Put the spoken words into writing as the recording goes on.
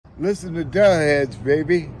Listen to Dellheads,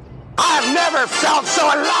 baby. I've never felt so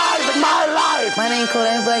alive in my life. My name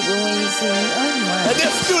Kodak Black, and when you see me, In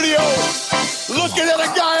this studio, looking at a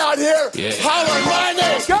guy out here hollering my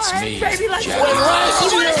name. Go ahead, baby, let's go. When last You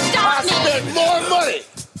year wanna stop I me? spent more money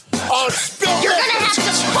on spilled You're milk. gonna have to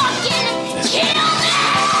fucking kill me!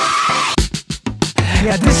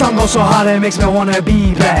 Yeah, this song goes so hard it makes me wanna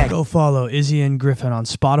be back. Go follow Izzy and Griffin on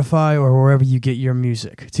Spotify or wherever you get your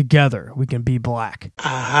music. Together, we can be black.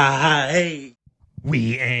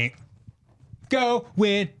 We ain't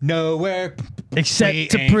going nowhere. Except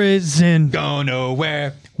to prison. Go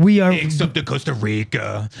nowhere. We are except to Costa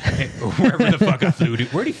Rica. Wherever the fuck I flew to.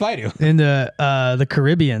 Where'd he fly to? in the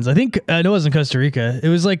Caribbeans. I think it wasn't Costa Rica. It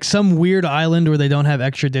was like some weird island where they don't have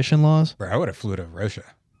extradition laws. Bro, I would have flew to Russia.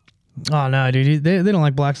 Oh no, dude, they don't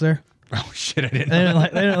like blacks there. Oh shit, I didn't They know.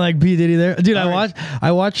 don't like P Diddy there, dude.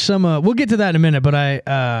 I watched some. We'll get to that in a minute, but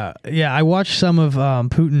I watched some of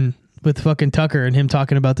Putin with fucking Tucker and him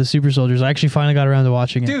talking about the super soldiers. I actually finally got around to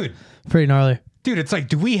watching it. Dude. Pretty gnarly. Dude, it's like,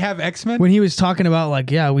 do we have X-Men? When he was talking about like,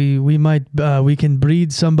 yeah, we might we can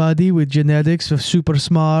breed somebody with genetics of super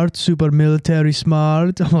smart, super military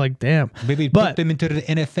smart. I'm like, damn. Maybe But put them into the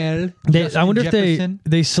NFL. I wonder if Jefferson?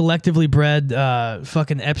 they selectively bred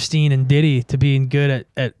fucking Epstein and Diddy to being good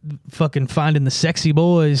at fucking finding the sexy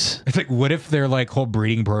boys. It's like, what if their like whole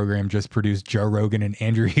breeding program just produced Joe Rogan and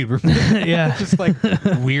Andrew Huberman? Yeah. Just like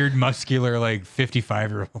weird, muscular, like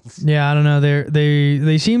 55-year-olds. Yeah, I don't know.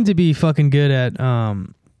 They seem to be fucking good at I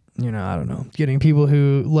don't know, getting people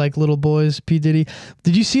who like little boys. P Diddy.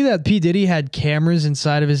 Did you see that P Diddy had cameras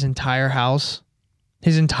inside of his entire house?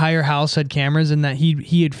 His entire house had cameras, and that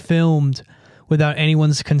he had filmed without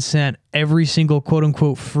anyone's consent every single quote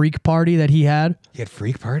unquote freak party that he had. He had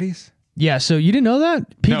freak parties? Yeah, so you didn't know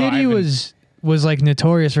that? P No, Diddy was like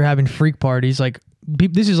notorious for having freak parties. Like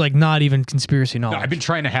this is like not even conspiracy knowledge. No, I've been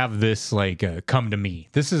trying to have this like come to me.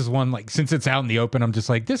 This is one like, since it's out in the open, I'm just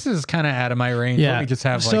like, this is kind of out of my range. Yeah. Let me just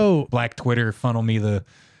have So- like Black Twitter funnel me the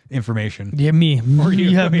information. Yeah, me. Or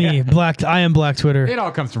you. You have me. Yeah. Black. I am Black Twitter. It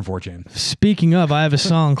all comes from 4chan. Speaking of, I have a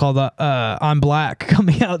song called "I'm Black"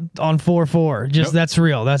 coming out on 4/4. Just Nope. That's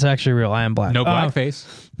real. That's actually real. I am black. No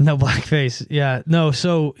blackface. No blackface. Yeah. No.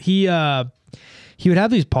 So he would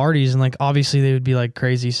have these parties, and like obviously they would be like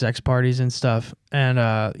crazy sex parties and stuff. And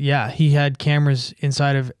yeah, he had cameras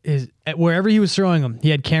inside of wherever he was throwing them. He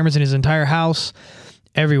had cameras in his entire house,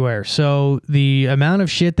 everywhere. So the amount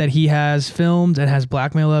of shit that he has filmed and has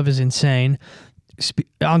blackmail of is insane.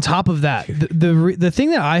 On top of that, the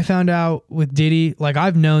thing that I found out with Diddy, like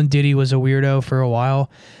I've known Diddy was a weirdo for a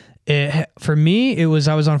while. For me, I was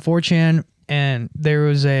on 4chan, and there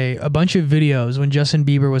was a bunch of videos when Justin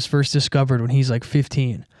Bieber was first discovered when he's like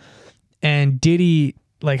 15, and Diddy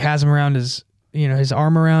like has him around his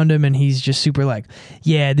arm around him, and he's just super like,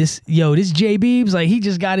 yeah, this J Biebs, like he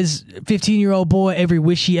just got his 15-year-old boy, every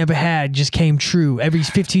wish he ever had just came true, every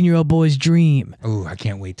 15-year-old boy's dream. Oh, I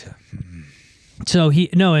can't wait to. So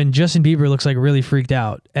and Justin Bieber looks like really freaked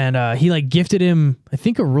out, and he like gifted him, I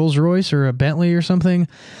think, a Rolls Royce or a Bentley or something.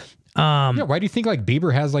 Yeah, why do you think like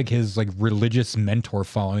Bieber has like his like religious mentor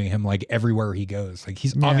following him like everywhere he goes? Like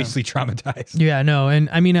he's obviously traumatized. Yeah, no, and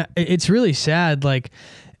I mean it's really sad. Like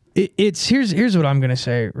it's here's what I'm gonna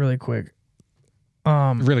say really quick.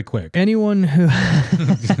 Really quick. Anyone who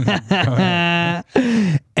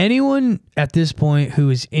anyone at this point who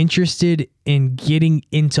is interested in getting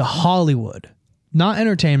into Hollywood, not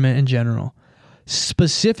entertainment in general,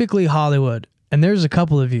 specifically Hollywood, and there's a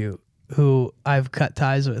couple of you who I've cut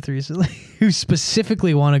ties with recently who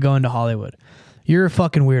specifically want to go into Hollywood. You're a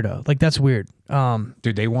fucking weirdo. Like that's weird.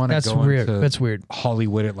 Dude, they want to That's go weird. into That's weird.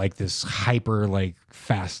 Hollywood at like this hyper like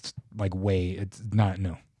fast like way. It's not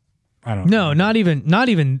I don't No, not even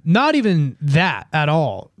that at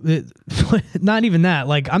all. Not even that.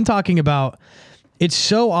 Like I'm talking about, it's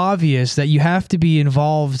so obvious that you have to be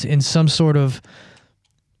involved in some sort of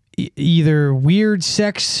either weird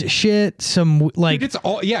sex shit, some like dude, it's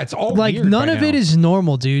all like weird none right of now. it is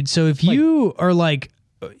normal, dude. So if you are like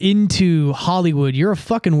into Hollywood, you're a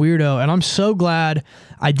fucking weirdo, and I'm so glad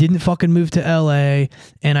I didn't fucking move to LA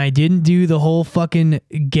and I didn't do the whole fucking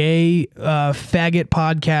gay faggot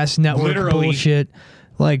podcast network Literally. bullshit.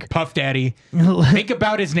 Like Puff Daddy. Think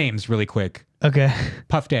about his names really quick. okay,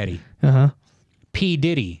 Puff Daddy. P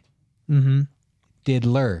Diddy.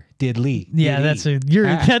 Diddler. Diddley. yeah, Diddy.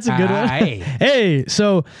 that's a good one. Hey,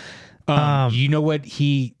 so you know what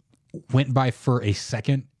he went by for a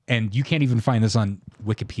second, and you can't even find this on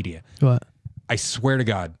Wikipedia. what? I swear to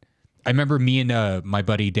God, I remember me and my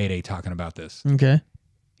buddy Day Day talking about this. Okay,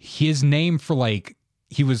 His name for like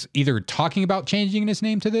he was either talking about changing his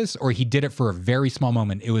name to this or he did it for a very small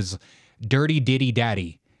moment. It was Dirty Diddy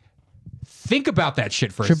Daddy. Think about that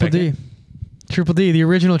shit for a second. Triple D. Triple D, the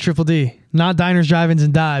original Triple D. Not diners, drive-ins,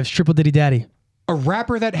 and dives. Triple Diddy Daddy. A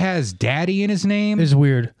rapper that has daddy in his name is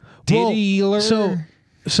weird. Diddy. Well,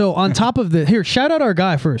 so on top of the here, shout out our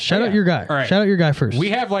guy first. Shout out your guy. All right. Shout out your guy first. We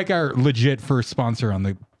have like our legit first sponsor on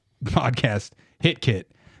the podcast, HitKit.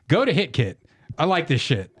 Go to HitKit. I like this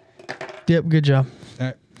shit. Yep, good job.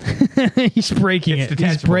 He's breaking it.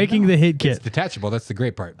 He's breaking the HitKit. It's detachable. That's the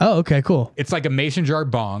great part. Oh, okay, cool. It's like a mason jar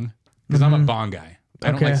bong because I'm a bong guy.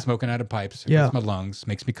 I don't like smoking out of pipes. It hurts my lungs,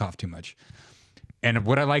 makes me cough too much. And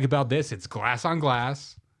what I like about this, it's glass on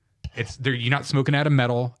glass. You're not smoking out of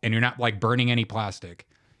metal, and you're not like burning any plastic.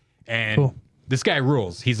 And this guy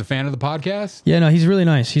rules. He's a fan of the podcast. Yeah, no, he's really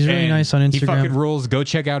nice. He's really nice on Instagram. He fucking rules. Go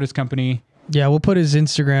check out his company. Yeah, we'll put his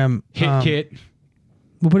Instagram. HitKit.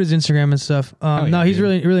 We'll put his Instagram and stuff. No, he's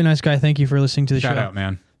really nice guy. Thank you for listening to the show. Shout out,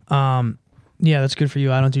 man. Yeah, that's good for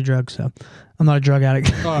you. I don't do drugs, so I'm not a drug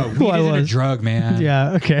addict. Weed isn't a drug, man.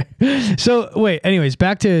 Yeah, okay. So wait, anyways,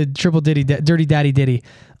 back to Triple Diddy, Dirty Daddy Diddy.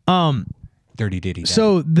 Dirty Diddy.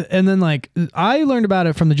 So and then like I learned about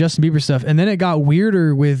it from the Justin Bieber stuff, and then it got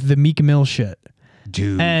weirder with the Meek Mill shit.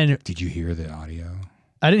 Dude, and did you hear the audio?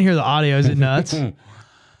 I didn't hear the audio. Is it nuts?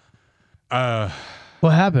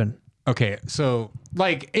 What happened? Okay, so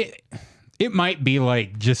like it might be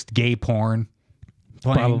like just gay porn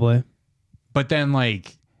playing, probably, but then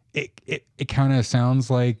like it kind of sounds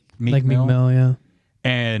like Meek Mill. Meek Mill, yeah,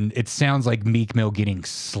 and it sounds like Meek Mill getting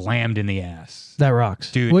slammed in the ass. That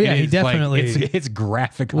rocks, dude. Well, yeah, he definitely. Like, it's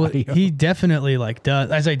graphic audio. He definitely like does.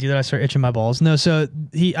 As I do that, I start itching my balls. No, so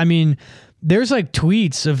I mean, there's like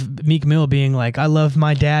tweets of Meek Mill being like, "I love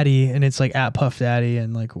my daddy," and it's like at Puff Daddy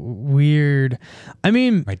and like weird. I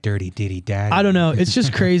mean, my dirty diddy daddy. I don't know. It's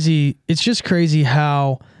just crazy. It's just crazy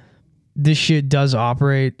how this shit does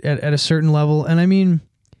operate at a certain level. And I mean,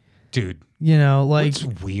 dude, you know, like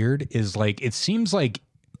what's weird is like it seems like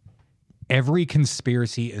every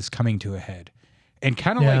conspiracy is coming to a head, and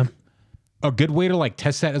kind of like a good way to like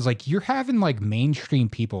test that is like you're having like mainstream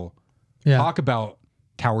people talk about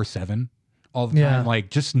Tower 7 all the time, like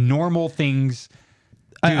just normal things.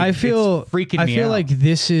 Dude, I feel freaking me out. I feel like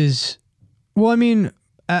this is, well, I mean,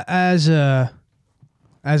 as a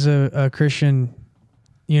Christian,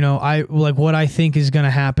 you know, I like what I think is going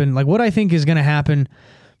to happen. Like what I think is going to happen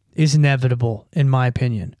is inevitable in my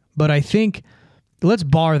opinion. But I think let's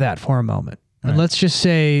bar that for a moment. And let's just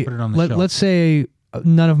say, let's say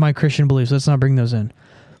none of my Christian beliefs. Let's not bring those in.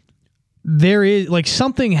 There is like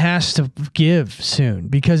something has to give soon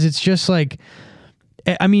because it's just like,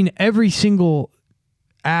 I mean, every single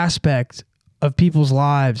aspect of people's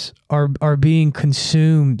lives are being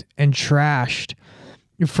consumed and trashed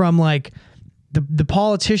from like the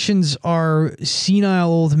politicians are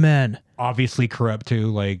senile old men, obviously corrupt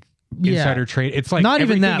too, like insider trade. It's like not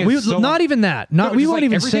even that. Not even that. Not we won't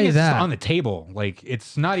even say that on the table. Like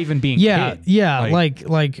it's not even being paid.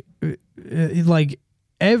 Like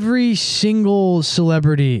every single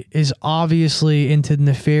celebrity is obviously into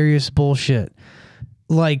nefarious bullshit.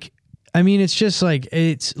 Like, I mean, it's just like,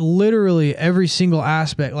 it's literally every single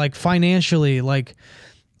aspect, like financially, like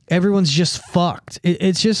everyone's just fucked.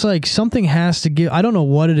 It's just like something has to give. I don't know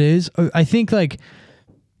what it is. I think like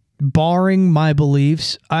barring my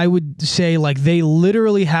beliefs, I would say like they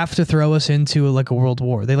literally have to throw us into like a world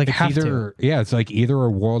war. They like have to. Yeah, it's like either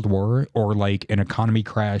a world war or like an economy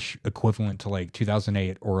crash equivalent to like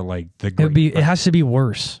 2008 or like the Great It has to be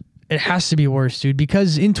worse. It has to be worse, dude.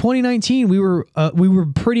 Because in 2019 we were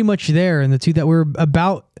pretty much there in the two that we were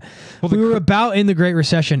about in the Great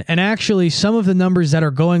Recession, and actually some of the numbers that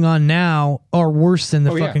are going on now are worse than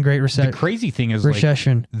the fucking Great Recession. The crazy thing is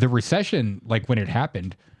recession. Like, the recession, like when it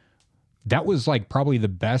happened, that was like probably the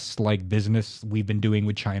best like business we've been doing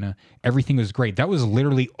with China. Everything was great. That was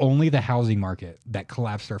literally only the housing market that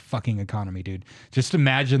collapsed our fucking economy, dude. Just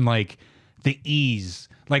imagine like the ease,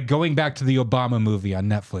 like going back to the Obama movie on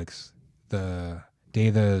Netflix, the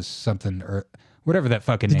day the something or whatever that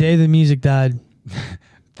fucking the day the music died.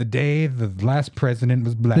 The day the last president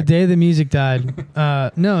was black. The day the music died.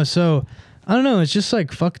 No, so I don't know. It's just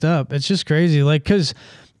like fucked up. It's just crazy. Like, cause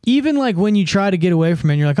even like when you try to get away from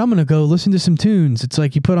it, and you're like, I'm gonna go listen to some tunes. It's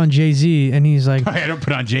like you put on Jay-Z, and he's like, I don't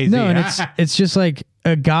put on Jay-Z. No, and it's just like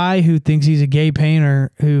a guy who thinks he's a gay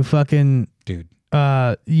painter who fucking dude.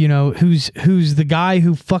 You know, who's the guy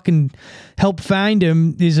who fucking helped find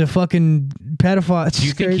him is a fucking pedophile. It's Do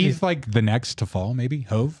you think crazy. he's like the next to fall? Maybe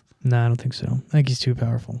Hove? No, I don't think so. I think he's too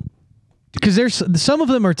powerful. Because there's some of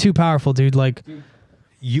them are too powerful, dude. Like,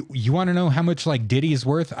 You want to know how much like Diddy is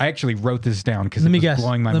worth? I actually wrote this down because it was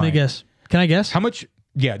blowing my mind. Let me guess. Can I guess? How much?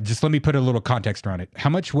 Yeah, just let me put a little context around it. How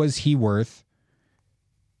much was he worth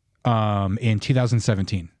in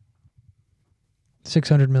 2017?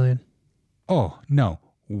 600 million. Oh, no.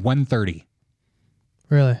 130.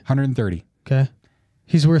 Really? 130. Okay.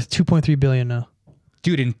 He's worth 2.3 billion now.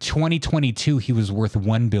 Dude, in 2022, he was worth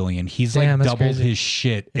 1 billion. He's Damn, like that's doubled crazy. his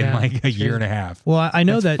shit in Yeah, like a year and a half. Well, I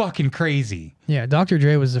know That's that. fucking crazy. Yeah, Dr.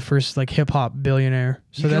 Dre was the first like hip hop billionaire.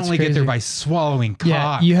 So You can that's only crazy. get there by swallowing cock.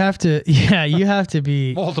 Yeah, you have to. Yeah, you have to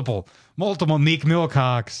be. multiple Meek Mill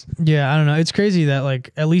cocks. Yeah, I don't know. It's crazy that like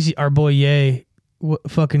at least our boy Ye,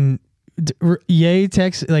 Ye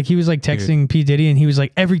text like he was like texting P Diddy and he was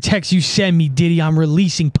like, every text you send me, Diddy, I'm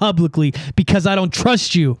releasing publicly because I don't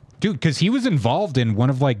trust you. Dude, because he was involved in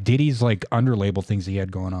one of like Diddy's like under label things he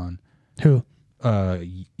had going on. Who?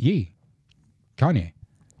 Ye. Kanye.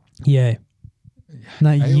 Ye.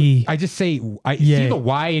 Not Ye. I just say I Ye. see the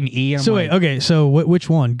Y and E. And So wait, okay. So which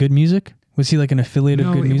one? Good Music? Was he like an affiliate of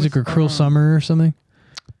No, Good it Music was, or Cruel Summer or something?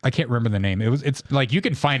 I can't remember the name. It's like you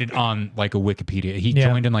can find it on like a Wikipedia. He Yeah.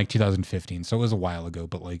 joined in like 2015, so it was a while ago.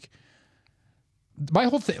 But like my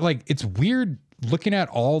whole thing, like it's weird looking at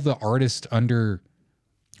all the artists under.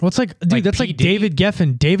 Well, it's like, dude, Like that's P. like Diddy? David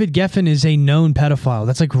Geffen. David Geffen is a known pedophile.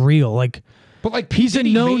 That's like real. Like But like P. he's a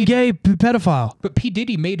Diddy known made- gay pedophile. But P.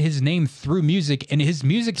 Diddy made his name through music, and his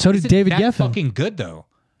music So did isn't David that Geffen. fucking good though.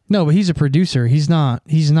 No, but he's a producer. He's not.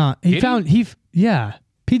 He Did found he? yeah.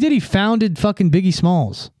 P Diddy founded fucking Biggie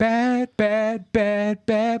Smalls. Bad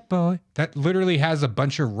boy. That literally has a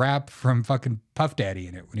bunch of rap from fucking Puff Daddy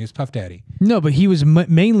in it when he was Puff Daddy. No, but he was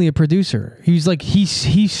mainly a producer. He's like he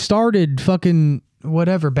started fucking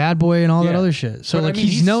whatever Bad Boy and all that Yeah. other shit. So But, I like mean,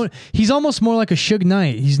 he's known. He's almost more like a Suge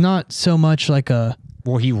Knight. He's not so much like a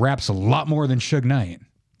Well, he raps a lot more than Suge Knight.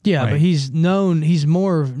 yeah, Right. but he's known. He's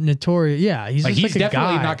more notorious. Yeah, he's Like just he's like a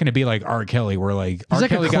definitely guy. not going to be like R. Kelly, where like R.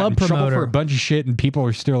 like a Kelly got in club trouble for promoter. a bunch of shit, and people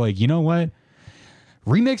are still like, you know what?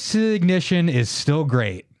 Remix to Ignition is still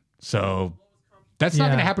great. So that's not Yeah.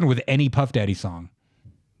 going to happen with any Puff Daddy song.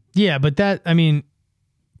 Yeah, but that I mean,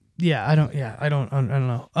 yeah, I don't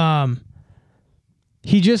know.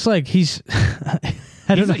 He just like he's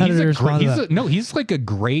I don't know how to respond to that. He's like a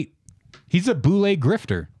great. He's a boule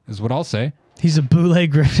grifter, is what I'll say. He's a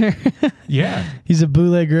bootleg grifter. Yeah, He's a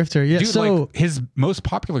bootleg grifter. Yeah. dude. So like his most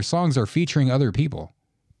popular songs are featuring other people.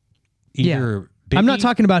 Either I'm not Biggie-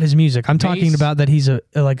 talking about his music. I'm talking Mace. about that he's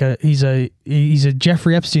a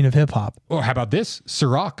Jeffrey Epstein of hip hop. Oh, how about this?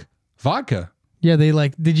 Ciroc vodka. Yeah, they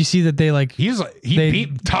like. Did you see that they like? He They-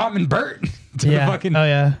 beat Tom and Bert to Yeah. the fucking. Oh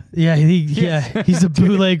yeah. Yeah. He's a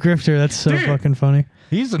bootleg grifter. That's so Dude. fucking funny.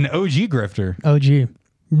 He's an OG grifter. OG.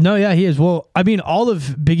 No, yeah, he is. Well, I mean, all of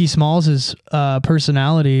Biggie Smalls'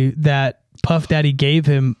 personality that Puff Daddy gave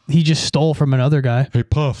him, he just stole from another guy. Hey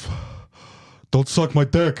Puff, don't suck my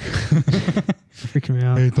dick. Freaking me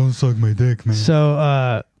out. don't suck my dick, man.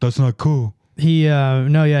 So That's not cool. he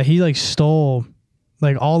he like stole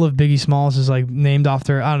like all of Biggie Smalls is like named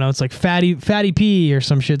after, I don't know, it's like Fatty P or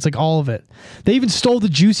some shit. It's like all of it. They even stole the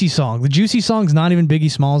Juicy song. The Juicy song's not even Biggie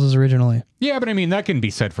Smalls' originally. Yeah, but I mean that can be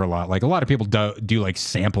said for a lot. Like a lot of people do like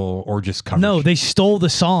sample or just cover. No, they stole the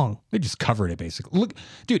song. they just covered it basically. Look,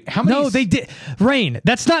 dude, how many? No, they did. Rain,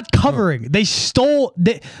 that's not covering. They stole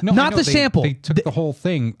No, I not know, the sample. They took the whole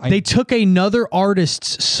thing. They took another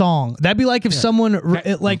artist's song. That'd be like if someone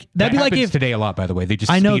that'd be like if today a lot. By the way, they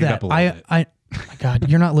just I know speed it that. up a little bit. Oh my God,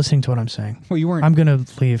 you're not listening to what I'm saying. Well, you weren't. I'm gonna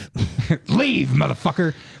leave. Leave,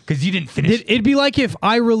 motherfucker, because you didn't finish. It'd be like if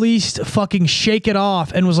I released fucking "Shake It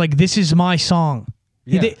Off" and was like, "This is my song."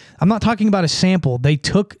 Yeah. I'm not talking about a sample. They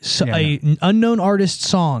took an unknown artist's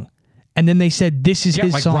song, and then they said, "This is yeah,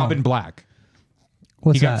 his like song." Robin Black.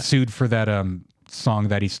 What's He got that? sued for that song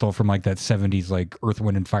that he stole from like that 70s like Earth,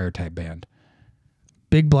 Wind and Fire type band.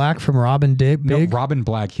 Big Black from Robin Big. No, Robin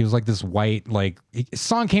Black. He was like this white his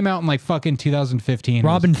song came out in like fucking 2015.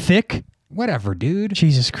 Robin Thicke. Whatever, dude.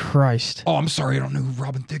 Jesus Christ. Oh, I'm sorry. I don't know who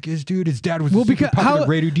Robin Thicke is, dude. His dad was Well, a super because popular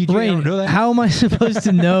radio DJ. I Rain, don't know that. how am I supposed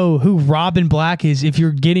to know who Robin Black is if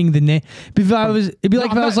you're getting the name? If I was, it'd be like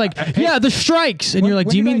No, if I I'm was not- like, hey, yeah, the Strikes, and when- you're like,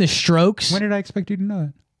 when do you did mean I- the Strokes? When did I expect you to know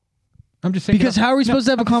that? I'm just saying. Because how are we supposed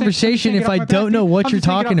to have a conversation if I don't know what you're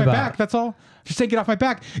talking about? That's all. Just say get off my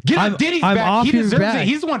back. Get I'm- off Diddy's I'm back. off He your deserves back. it.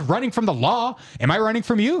 He's the one running from the law. Am I running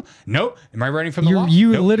from you? Nope. Am I running from the law?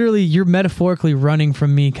 You Nope. literally, you're metaphorically running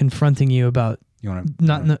from me, confronting you about You want to?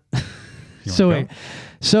 not. No. You So wanna wait,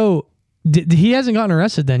 so he hasn't gotten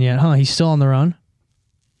arrested then yet, huh? He's still on the run.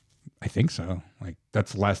 I think so. Like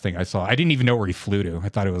that's the last thing I saw. I didn't even know where he flew to. I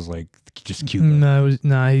thought it was like just Cuba. No,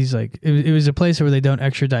 he's like it was a place where they don't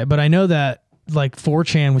extradite. But I know that like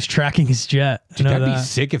 4chan was tracking his jet. Dude, that'd be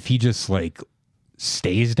sick if he just like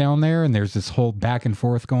stays down there and there's this whole back and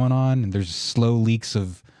forth going on and there's slow leaks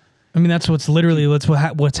of. I mean, that's what's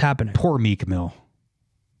what's happening. Poor Meek Mill.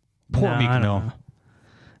 Poor Meek Mill.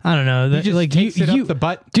 I don't know. That, He just like takes it up the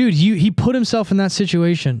butt. Dude. He put himself in that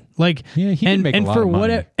situation. Like, Yeah, he did make a lot of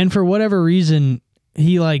money. And for whatever reason,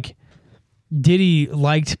 he like Diddy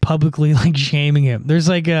liked publicly like shaming him. There's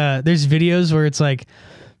like there's videos where it's like,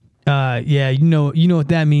 yeah, you know what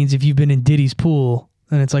that means if you've been in Diddy's pool,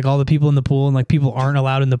 and it's like all the people in the pool and like people aren't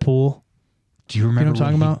allowed in the pool. Do you remember what I'm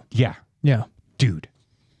talking about? Yeah. Yeah. Dude,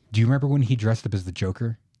 do you remember when he dressed up as the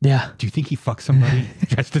Joker? Yeah. Do you think he fucked somebody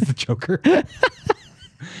dressed as the Joker?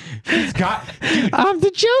 He's got, dude. I'm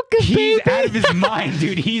the Joker, He's baby. out of his mind,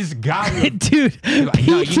 dude. He's got Dude. like,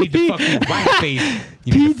 no, you need to fuck me in white face.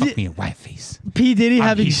 You need to fuck me in white face. P. Diddy I'm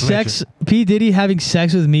having Heath sex. Ledger. P. Diddy having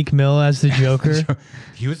sex with Meek Mill as the Joker.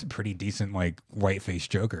 He was a pretty decent, like, white face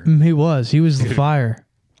Joker. He was. He was the fire.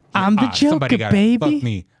 I'm the Joker, somebody gotta baby. Fuck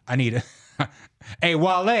me. I need a. Hey,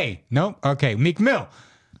 Wale. Nope. Okay, Meek Mill.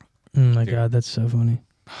 Oh my god, that's so funny.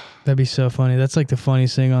 That'd be so funny. That's like the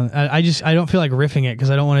funniest thing on. I don't feel like riffing it because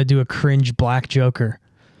I don't want to do a cringe black Joker.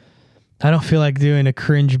 I don't feel like doing a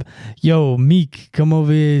cringe. Yo, Meek, come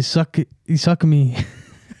over here, suck me.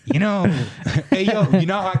 You know, hey yo, you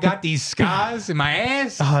know how I got these scars in my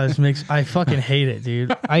ass? Oh, this makes I fucking hate it,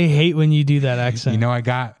 dude. I hate when you do that accent. You know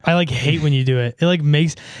I like hate when you do it. It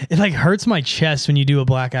like hurts my chest when you do a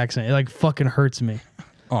black accent. It like fucking hurts me.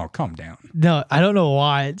 Oh, calm down. No, I don't know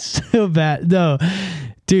why it's so bad. No,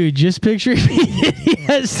 dude, just picture me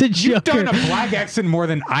as the Joker. You've done a black accent more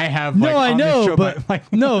than I have. No, like, I on this know, show, but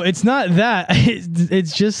like, no, it's not that.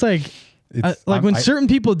 It's just like. Like when certain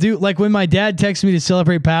people do, like when my dad texts me to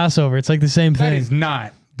celebrate Passover, it's like the same thing. that is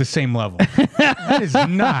not the same level. That is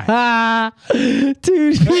not.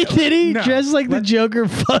 Dude, P. Diddy no. dressed like the Joker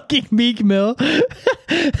fucking Meek Mill.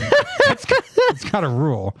 It's got a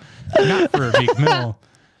rule. Not for Meek Mill.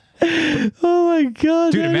 Oh my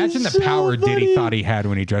god. Dude, that imagine is the so power funny. Diddy thought he had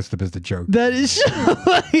when he dressed up as the Joker. That is so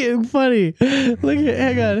fucking funny. Look at,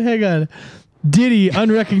 hang on. Diddy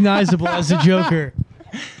unrecognizable as the Joker.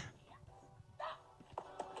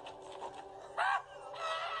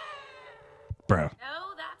 Bro. No,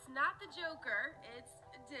 that's not the Joker. It's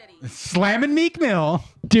Diddy. Slamming Meek Mill.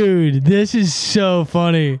 Dude, this is so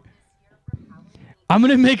funny. I'm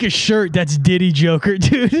gonna make a shirt that's Diddy Joker,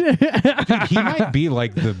 dude. Dude, he might be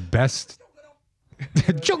like the best.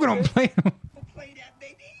 Joker don't play him.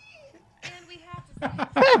 And we have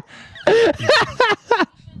to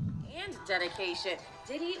and dedication.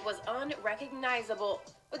 Diddy was unrecognizable.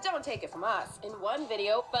 But don't take it from us. In one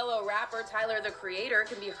video, fellow rapper Tyler, the Creator,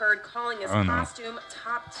 can be heard calling his costume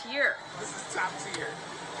top tier. This is top tier.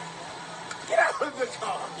 Get out of the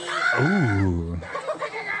car. Ooh.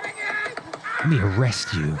 Let me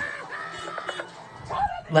arrest you.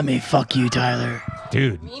 Let me fuck you, Tyler.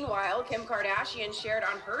 Dude. Meanwhile, Kim Kardashian shared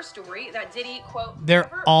on her story that Diddy, quote, They're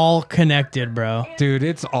never all connected, bro. Dude,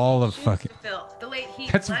 it's all of fucking. fulfilled. The late Heath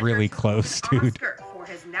That's Ledger really took close, an dude. Oscar for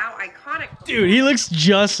his now iconic. Dude, he looks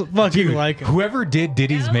just fucking like him. Whoever did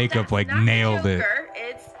Diddy's No, makeup that's like not the nailed it. Joker,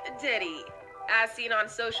 it's Diddy. As seen on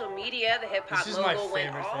social media, the hip hop This is my mogul went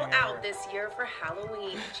favorite all thing out ever. this year for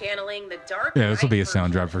Halloween, channeling the dark. Yeah, this will be a knight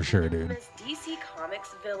sound drop version for sure, of dude. infamous DC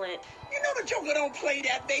Comics villain. You know the Joker don't play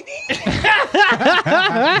that, baby.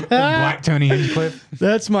 Black Tony Hinchcliffe.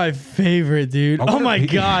 That's my favorite, dude. I Oh wonder my if he-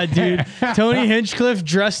 god, dude. Tony Hinchcliffe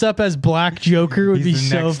dressed up as Black Joker would be He's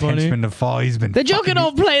the so next funny. henchman to fall. He's been. The Joker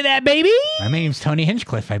don't play that, baby. My name's Tony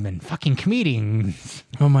Hinchcliffe. I've been fucking comedians.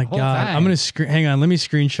 Oh my Whole god. time. I'm gonna hang on, let me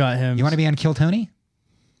screenshot him. You want to be on Kill Tony?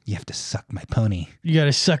 You have to suck my pony. You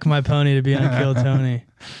gotta suck my pony to be on Kill Tony.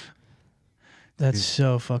 That's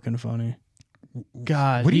so fucking funny.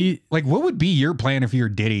 God, What do you like? What would be your plan if you're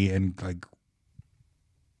Diddy and like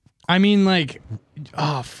I mean, like,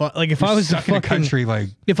 oh fuck! Like if I was a stuck in a fucking country like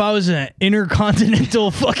if I was an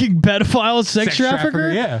intercontinental fucking pedophile sex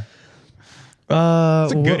trafficker, Yeah,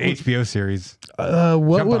 it's it's a good HBO series.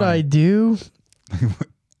 what Jump would on I it. do?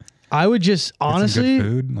 I would just Get some honestly, good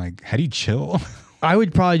food. Like, how do you chill? I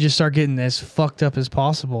would probably just start getting as fucked up as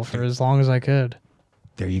possible for as long as I could.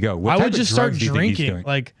 There you go. What I type would of just start drugs do you think he's drinking, doing?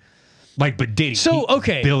 like. But Diddy. So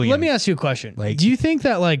okay, billions. let me ask you a question. Like- Do you think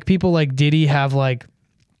that like people like Diddy have like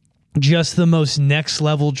just the most next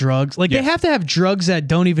level drugs? Like they Yes. have to have drugs that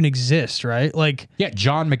don't even exist, right? Like Yeah,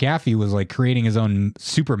 John McAfee was like creating his own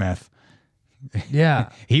super meth. yeah,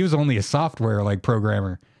 He was only a software like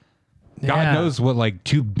programmer. God Yeah. knows what like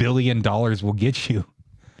 $2 billion will get you.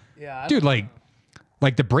 yeah, Dude, like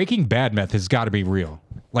the Breaking Bad meth has got to be real.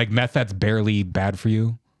 Like meth that's barely bad for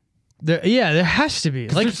you. There has to be.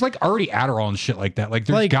 Like, there's like already Adderall and shit like that. Like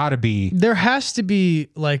there's gotta be. There has to be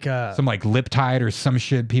like some like lip tide or some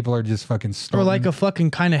shit. People are just fucking snorting. Or like a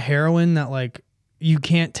fucking kind of heroin that like you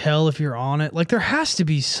can't tell if you're on it. Like there has to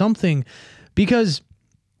be something, because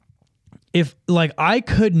if like I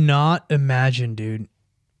could not imagine, dude,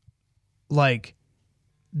 like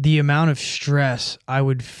the amount of stress I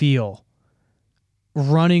would feel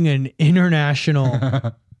running an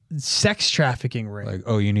international sex trafficking ring. Like,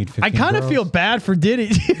 oh, you need 15 I kind of girls? feel bad for Diddy,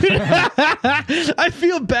 dude. I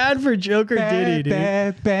feel bad for Joker Diddy,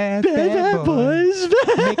 dude. Bad Boys.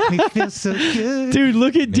 Make me feel so good. Dude,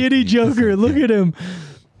 look at Diddy Joker. Look at him.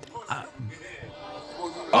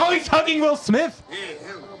 Oh, he's hugging Will Smith.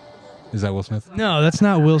 Is that Will Smith? No, that's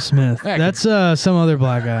not Will Smith. Yeah, That's some other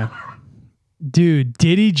black guy. Dude,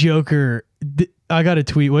 Diddy Joker. I got to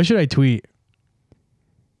tweet. What should I tweet?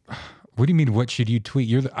 What do you mean? What should you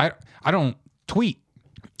tweet? I don't tweet.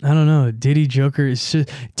 I don't know. Diddy Joker is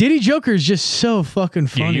just so fucking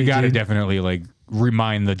funny. Yeah, you got to dude. definitely like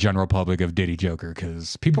remind the general public of Diddy Joker,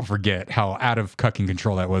 because people forget how out of fucking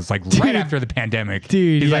control that was. Like right after the pandemic,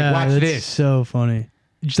 Dude, he's yeah, like, watch that's this. so funny.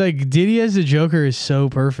 It's like Diddy as a Joker is so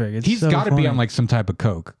perfect. He's got to be on like some type of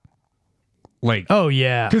coke. Like, oh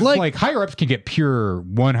yeah, because like higher ups can get pure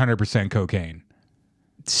 100% cocaine.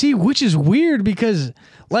 See, which is weird because,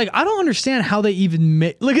 like, I don't understand how they even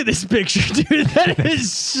make. Look at this picture, dude. That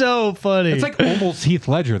is so funny. It's like almost Heath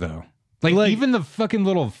Ledger, though. Like even the fucking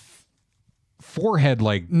little forehead,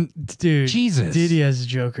 like, dude, Jesus. Diddy as a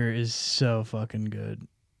Joker is so fucking good.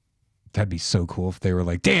 That'd be so cool if they were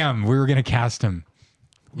like, damn, we were gonna cast him.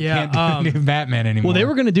 We Yeah, can't do new Batman anymore. Well, they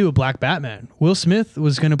were gonna do a black Batman. Will Smith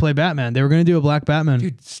was gonna play Batman. They were gonna do a black Batman.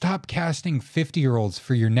 Dude, stop casting 50-year-olds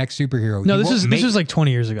for your next superhero. No, this was like 20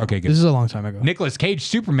 years ago. Okay, good. This is a long time ago. Nicolas Cage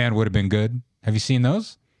Superman would have been good. Have you seen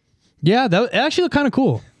those? Yeah, it actually looked kind of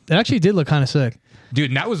cool. It actually did look kind of sick. Dude,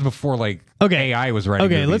 and that was before like Okay. AI was writing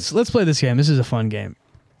Okay, movies. let's play this game. This is a fun game.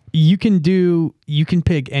 You can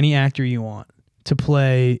pick any actor you want to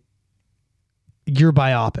play your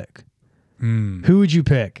biopic. Who would you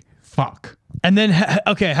pick? Fuck. And then,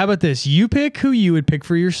 okay, how about this? You pick who you would pick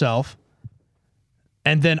for yourself,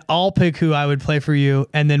 and then I'll pick who I would play for you,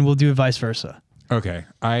 and then we'll do vice versa. Okay,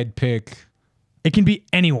 I'd pick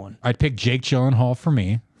anyone. I'd pick Jake Gyllenhaal for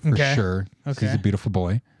me, for Okay. sure. 'Cause Okay. He's a beautiful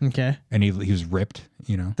boy. Okay. And he was ripped,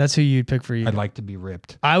 you know. That's who you'd pick for you. I'd like to be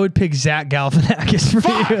ripped. I would pick Zach Galifianakis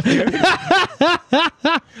for you.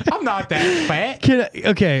 I'm not that fat.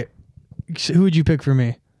 Okay, so who would you pick for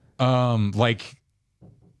me? Like,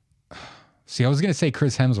 see, I was gonna say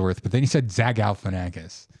Chris Hemsworth, but then he said Zach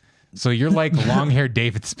Galifianakis. So you're like long-haired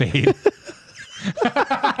David Spade.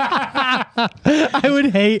 I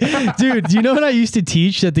would hate, dude. Do you know what I used to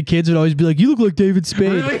teach? That the kids would always be like, "You look like David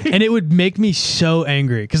Spade," Really? and it would make me so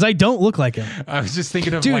angry because I don't look like him. I was just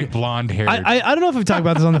thinking of Dude, like blonde hair. I don't know if we've talked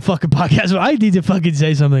about this on the fucking podcast, but I need to fucking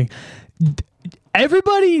say something.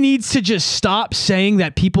 Everybody needs to just stop saying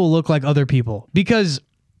that people look like other people, because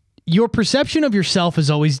your perception of yourself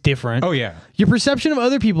is always different. Oh yeah. Your perception of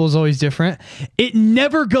other people is always different. It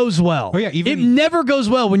never goes well. Oh, yeah, it never goes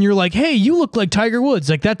well when you're like, "Hey, you look like Tiger Woods."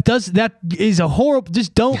 Like that is a horrible.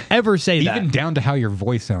 Just don't ever say that. Even down to how your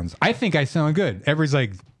voice sounds. I think I sound good. Everybody's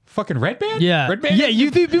like, "Fucking Red Band." Yeah, Red Band. yeah.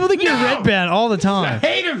 People think you're Red Band all the I time.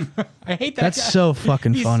 hate him. I hate that. That's guy. so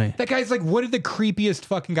fucking funny. That guy's like one of the creepiest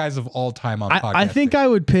fucking guys of all time on podcast. I think I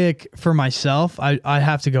would pick for myself. I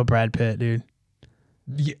have to go Brad Pitt, dude.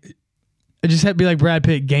 Yeah. I just have to be like Brad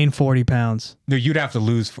Pitt, gain 40 pounds. No, you'd have to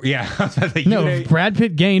lose. Yeah. No, if Brad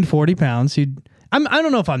Pitt gained 40 pounds. I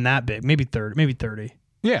don't know if I'm that big. Maybe 30. Maybe 30.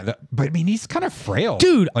 Yeah, but I mean, he's kind of frail,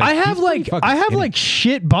 Dude, I he's have pretty fucking skinny. like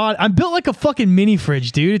shit body. I'm built like a fucking mini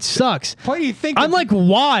fridge, dude. It sucks. Why do you think I'm like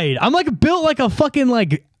wide. I'm like built like a fucking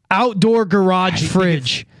like outdoor garage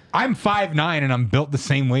fridge. I'm 5'9" and I'm built the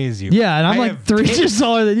same way as you. Yeah, and I'm I like have 3 pits. inches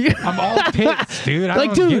taller than you. I'm all pits, dude. I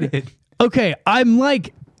Like, don't dude, get it. Okay, I'm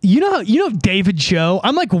like, you know David Cho?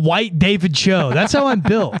 I'm like white David Cho. That's how I'm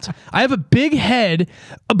built. I have a big head,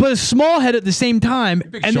 but a small head at the same time.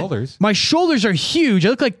 Big and shoulders. My shoulders are huge. I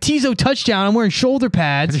look like Tizo Touchdown. I'm wearing shoulder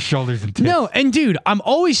pads. His shoulders and tits. No, and dude, I'm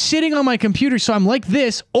always sitting on my computer, so I'm like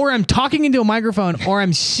this, or I'm talking into a microphone, or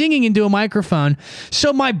I'm singing into a microphone.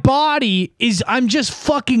 So my body is, I'm just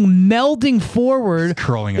fucking melding forward. It's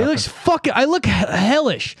curling It up. looks fucking, I look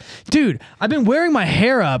hellish. Dude, I've been wearing my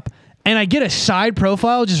hair up, and I get a side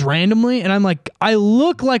profile just randomly, and I'm like, I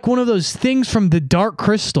look like one of those things from the Dark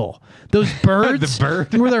Crystal. Those birds, The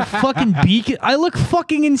bird? where they're fucking beak. I look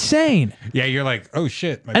fucking insane. Yeah, you're like, oh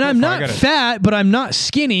shit. And I'm not fat, but I'm not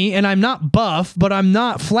skinny, and I'm not buff, but I'm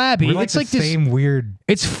not flabby. We're like It's the like this. same weird.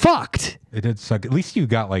 It's fucked. It did suck. At least you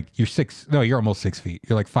got like you're 6. No, you're almost 6 feet.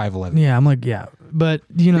 You're like 5'11". Yeah, I'm like, yeah, but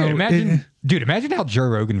you know, Dude, imagine how Joe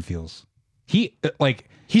Rogan feels. He like.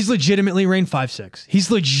 He's legitimately Rain 5'6". He's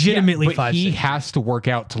legitimately 5'6". He has to work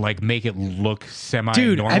out to like make it look semi.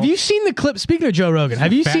 Dude, have you seen the clip? Speaking of Joe Rogan,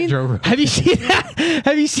 have you seen have you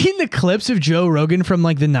seen the clips of Joe Rogan from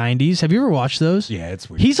like the 90s? Have you ever watched those? Yeah, it's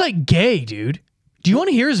weird. He's like gay, dude. Do you want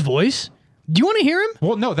to hear his voice? Do you want to hear him?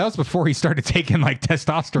 Well, no, that was before he started taking like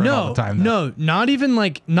testosterone all the time. No, not even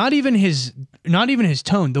his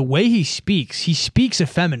tone. The way he speaks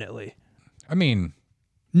effeminately. I mean,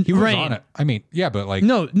 he was on it. I mean, yeah, but like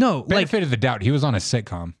no, benefit of the doubt. He was on a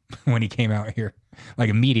sitcom when he came out here, like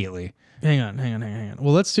immediately. Hang on.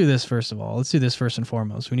 Well, let's do this first of all. Let's do this first and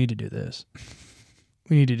foremost. We need to do this.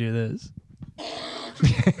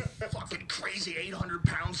 Fucking crazy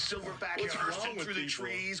 800-pound silverback bursting through the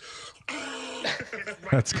trees.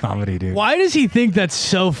 That's comedy, dude. Why does he think that's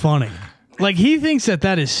so funny? Like, he thinks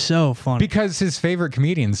that is so funny. Because his favorite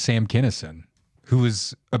comedian, Sam Kinison, who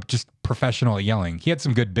was just professional at yelling. He had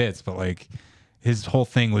some good bits, but like his whole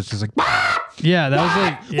thing was just like, yeah, that was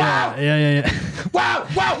like, yeah.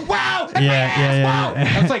 Wow. Yeah.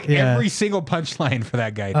 That's like every single punchline for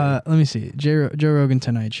that guy. Let me see. Joe Rogan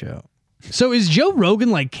Tonight Show. So is Joe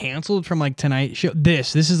Rogan like canceled from like Tonight Show?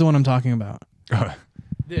 This is the one I'm talking about.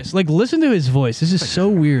 This, like, listen to his voice. This is so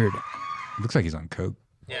weird. Looks like he's on coke.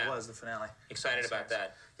 Yeah, it was the finale. Excited about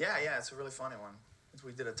that. Yeah, it's a really funny one.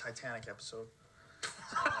 We did a Titanic episode.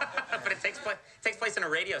 But it takes place in a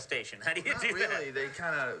radio station. How do you do that? Really,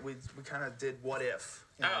 we kind of did what if.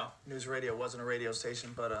 You know, News Radio wasn't a radio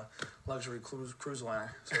station, but a luxury cruise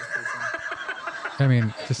liner. So it's pretty fun. I mean,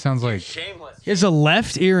 it just sounds like Shameless. He has a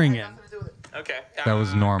left earring in. Okay. that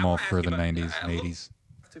was normal for the 90s and 80s.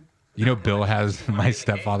 You know, Bill has, my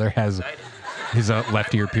stepfather has his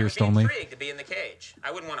left ear pierced only. To be in the cage.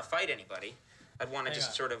 I wouldn't want to fight anybody. I'd want to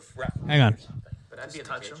just sort of Hang on. But I'd be in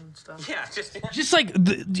touch the cage. him and stuff. Yeah, Just like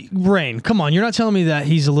Rain, come on, you're not telling me that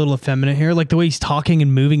he's a little effeminate here. Like the way he's talking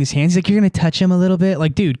and moving his hands, like you're gonna touch him a little bit.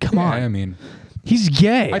 Like, dude, come on. I mean, he's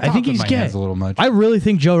gay. I think he's gay. A little much. I really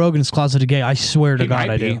think Joe Rogan's closeted gay. I swear to God,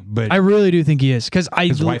 I do. But I really do think he is because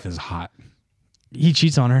his wife is hot. He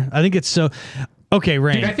cheats on her. I think it's so. Okay,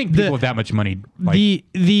 Rain. Dude, I think people with that much money, like,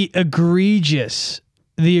 the egregious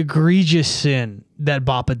sin that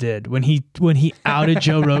Bappa did when he outed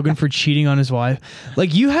Joe Rogan for cheating on his wife.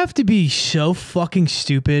 Like, you have to be so fucking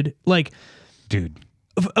stupid. Like, dude.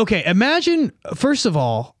 Okay, imagine, first of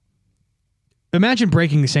all,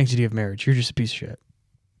 breaking the sanctity of marriage. You're just a piece of shit.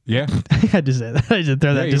 Yeah. I had to say that. I had to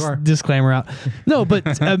throw that disclaimer out. No,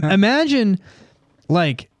 but imagine,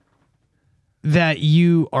 like, that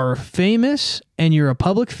you are famous and you're a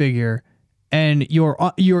public figure and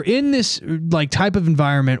you're in this like type of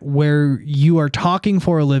environment where you are talking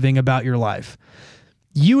for a living about your life.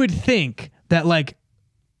 You would think that like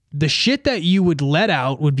the shit that you would let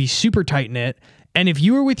out would be super tight knit, and if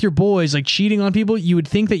you were with your boys like cheating on people, you would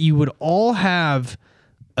think that you would all have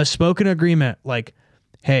a spoken agreement like,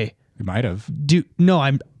 hey, you might have.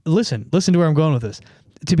 Listen to where I'm going with this.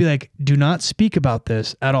 To be like, do not speak about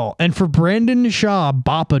this at all. And for Brandon Shaw,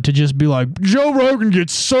 Bappa, to just be like, Joe Rogan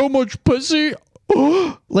gets so much pussy.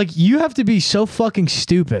 Like, you have to be so fucking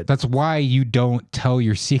stupid. That's why you don't tell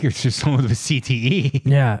your secrets to someone with a CTE.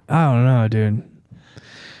 Yeah, I don't know, dude.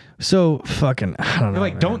 So fucking, I don't know.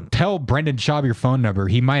 Like, man. don't tell Brendan Schaub your phone number.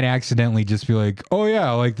 He might accidentally just be like, oh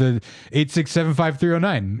yeah, like the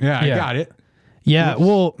 8675309. Yeah, I got it. Yeah,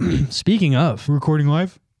 well, speaking of recording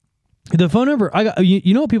live. The phone number, I got.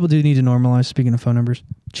 You know what people do need to normalize? Speaking of phone numbers,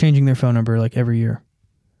 changing their phone number like every year.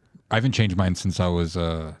 I haven't changed mine since I was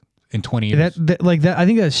in 20 years. That I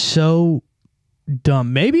think that's so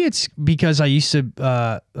dumb. Maybe it's because I used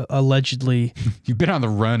to allegedly. You've been on the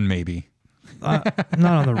run, maybe. Not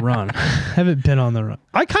on the run. Haven't been on the run.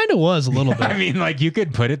 I kind of was a little bit. I mean, like, you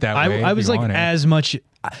could put it that way. I was like as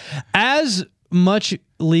much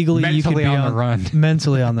legally mentally you could be on the run.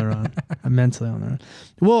 Mentally on the run. I'm mentally on the run.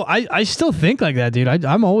 Well, I still think like that, dude.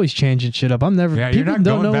 I'm always changing shit up. I'm never. Yeah, you're not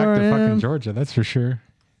don't going know back where to I fucking am. Georgia. That's for sure.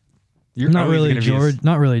 You're not really Georgia.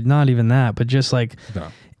 Not really. Not even that. But just like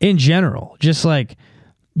in general, just like,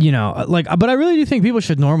 you know, like. But I really do think people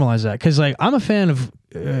should normalize that because like I'm a fan of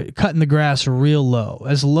cutting the grass real low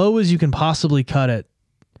as you can possibly cut it.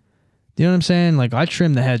 You know what I'm saying? Like I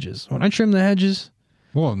trim the hedges. When I trim the hedges.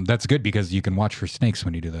 Well, that's good because you can watch for snakes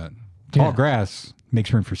when you do that. Tall grass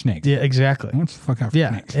makes room for snakes. Yeah, exactly. What's the fuck out for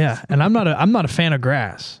snakes? Yeah. And I'm not a fan of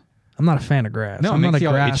grass. I'm not a fan of grass. No, I'm it not makes a you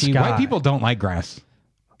all grass itchy. guy. White people don't like grass.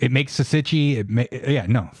 It makes us itchy.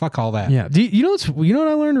 No, fuck all that. Yeah. You know what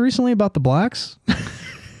I learned recently about the blacks?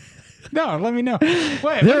 No, let me know. Wait,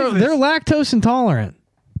 They're lactose intolerant.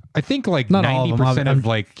 I think like Not all of them, 90% of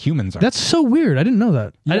like humans are. That's so weird. I didn't know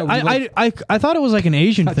that. Yeah, I thought it was like an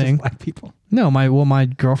Asian not thing. just black people. No, my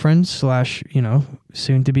girlfriend /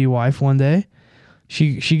 soon to be wife one day,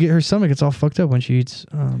 she get her stomach gets all fucked up when she eats.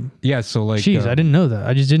 Yeah, so like cheese. I didn't know that.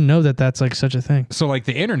 I just didn't know that that's like such a thing. So like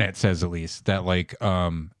the internet says at least that like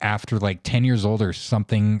after like 10 years old or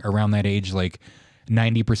something around that age, like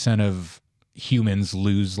 90% of humans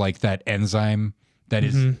lose like that enzyme that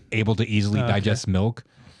is able to easily digest milk.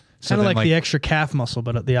 So Kind of like the extra calf muscle,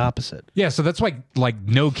 but the opposite. Yeah, so that's why like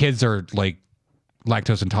no kids are like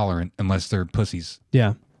lactose intolerant unless they're pussies.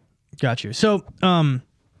 Yeah, got you. So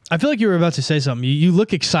I feel like you were about to say something. You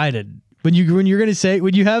look excited when you're gonna say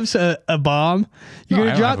when you have a bomb you're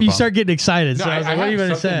gonna drop. You start getting excited. No, so I was like, what are you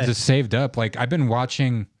gonna say? Just saved up. Like I've been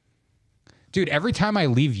watching, dude. Every time I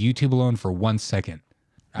leave YouTube alone for 1 second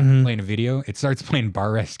after playing a video, it starts playing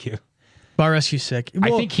Bar Rescue. Bar Rescue sick.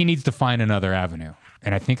 I think he needs to find another avenue,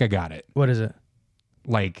 and I think I got it. What is it?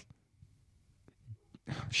 Like,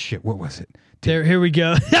 shit. What was it? Here we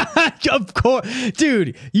go. Of course,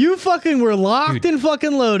 dude. You fucking were locked and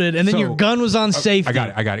fucking loaded, and then your gun was on safety.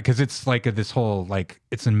 I got it. Because it's like this whole like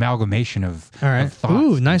it's an amalgamation of all right. Of thoughts.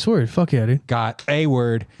 Ooh, nice word. Fuck yeah, dude. Got a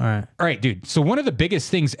word. All right, dude. So one of the biggest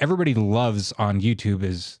things everybody loves on YouTube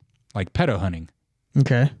is like pedo hunting.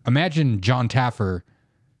 Okay. Imagine John Taffer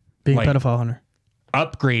being a pedophile hunter,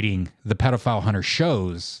 upgrading the pedophile hunter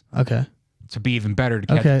shows. Okay. To be even better to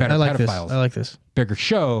catch better pedophiles. I like this. Bigger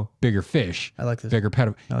show, bigger fish. I like this. Bigger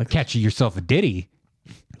pedo. I like catch yourself a Diddy.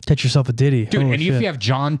 Catch yourself a Diddy, dude. Holy and shit. if you have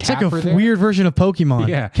John Taffer, it's like a weird version of Pokemon.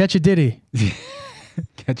 Yeah, catch a Diddy.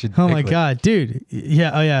 Catch a. Oh my god, dude.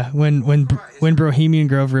 Yeah. Oh yeah. When Bohemian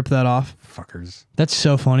Grove ripped that off. Fuckers. That's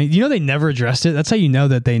so funny. You know they never addressed it. That's how you know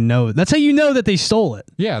that they know. That's how you know that they stole it.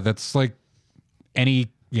 Yeah. That's like any.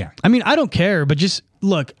 Yeah. I mean, I don't care, but just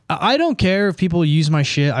look. I don't care if people use my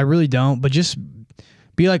shit. I really don't. But just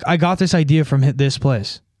be like, I got this idea from this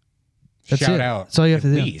place. That's Shout it. out. That's all you have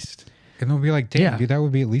to do. At least. And they'll be like, damn, dude, that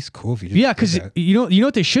would be at least cool if you just Yeah, because you know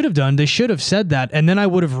what they should have done? They should have said that, and then I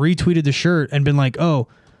would have retweeted the shirt and been like, oh,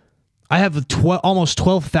 I have almost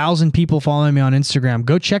 12,000 people following me on Instagram.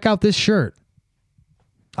 Go check out this shirt.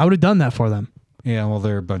 I would have done that for them. Yeah, well,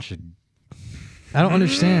 they're a bunch of... I don't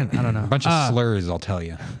understand. I don't know. A bunch of slurs, I'll tell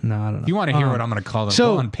you. No, I don't know. If you want to hear what I'm going to call them,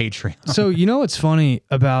 go on Patreon. So you know what's funny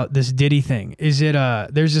about this Diddy thing is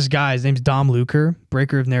there's this guy, his name's Dom Luker,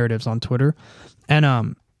 Breaker of Narratives on Twitter,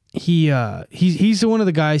 and he's one of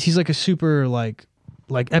the guys. He's like a super like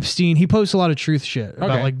Epstein. He posts a lot of truth shit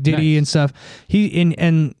about like Diddy and stuff.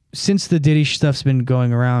 And since the Diddy stuff's been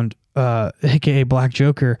going around, aka Black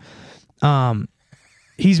Joker,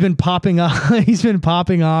 he's been popping off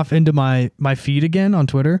into my feed again on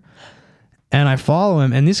Twitter, and I follow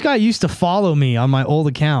him. And this guy used to follow me on my old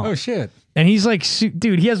account. Oh shit! And he's like,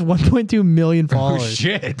 dude, he has 1.2 million followers. Oh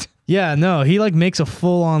shit! Yeah, no, he like makes a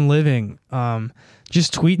full on living,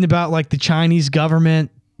 just tweeting about like the Chinese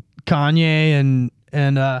government, Kanye,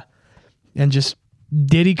 and just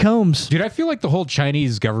Diddy Combs. Dude, I feel like the whole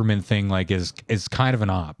Chinese government thing like is kind of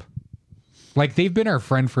an op. Like they've been our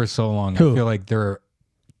friend for so long. Who? I feel like they're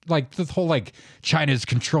like the whole like China's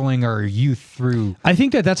controlling our youth through. I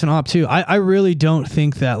think that's an op too. I really don't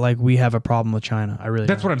think that like we have a problem with China. I really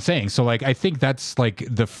That's what I'm saying. So like I think that's like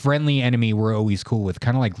the friendly enemy we're always cool with,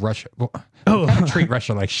 kind of like Russia. Well, we kind of treat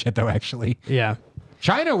Russia like shit though. Actually, yeah.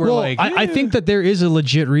 China, we're like. I think that there is a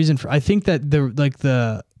legit reason for. I think that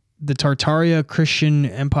the Tartaria Christian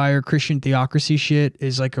Empire, Christian theocracy shit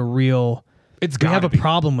is like a real. We have a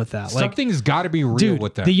problem with that. Something's got to be real dude,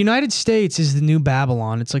 with that. The United States is the new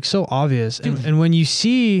Babylon. It's like so obvious. And when you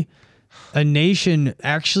see a nation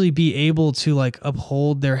actually be able to like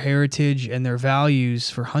uphold their heritage and their values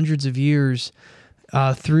for hundreds of years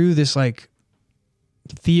through this like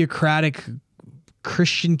theocratic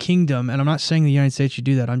Christian kingdom, and I'm not saying the United States should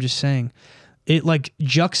do that. I'm just saying it like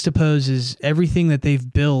juxtaposes everything that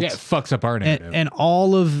they've built. Yeah, it fucks up our narrative. And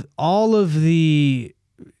all of the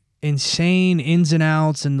insane ins and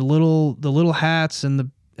outs and the little hats and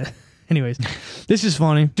the anyways, this is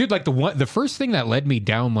funny, dude. Like the first thing that led me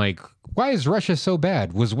down like why is Russia so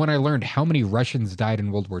bad was when I learned how many Russians died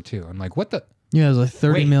in World War II. I'm like, what the Yeah, it was like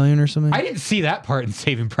 30 million or something. I didn't see that part in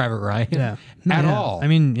Saving Private Ryan. Yeah. At Yeah. all. I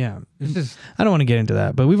mean, yeah. This is I don't want to get into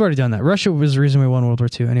that, but we've already done that. Russia was the reason we won World War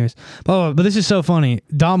II. Anyways, but this is so funny.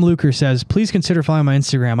 Dom Luker says, please consider following my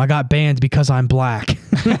Instagram. I got banned because I'm black.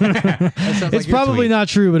 It's probably not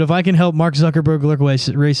true, but if I can help Mark Zuckerberg look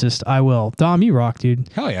racist, I will. Dom, you rock, dude.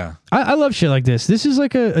 Hell yeah. I love shit like this. This is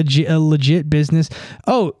like a legit business.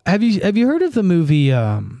 Oh, have you heard of the movie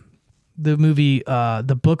The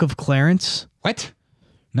Book of Clarence? What?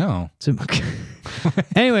 No.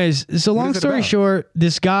 Anyways, so long story short,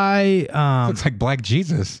 this guy looks like Black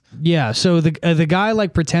Jesus. Yeah, so the guy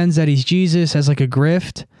like pretends that he's Jesus as like a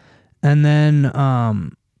grift, and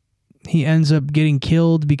then he ends up getting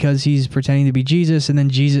killed because he's pretending to be Jesus, and then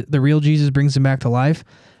the real Jesus brings him back to life.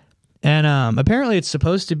 And apparently it's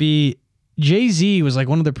supposed to be Jay-Z was like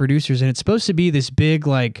one of the producers, and it's supposed to be this big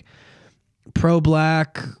like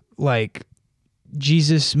pro-black like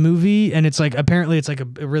Jesus movie, and it's like apparently it's like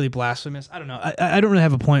a really blasphemous. I don't know. I don't really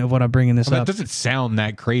have a point of what I'm bringing this Well, up. that doesn't sound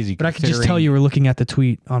that crazy. But I could just tell you were looking at the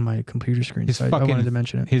tweet on my computer screen, so I wanted to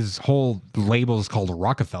mention it. His whole label is called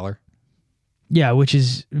Rockefeller. Yeah, which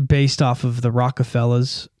is based off of the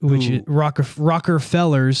Rockefellers, which is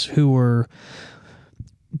Rockefellers who were.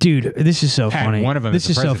 Dude, this is so funny. One of them. This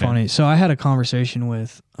is so funny. So I had a conversation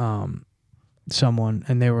with someone,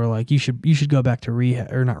 and they were like, "You should go back to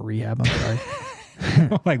rehab, or not rehab." I'm sorry.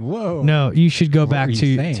 I'm like, whoa. No, you should go back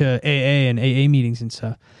to AA and AA meetings and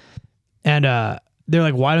stuff. And they're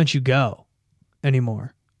like, why don't you go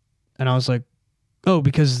anymore? And I was like, oh,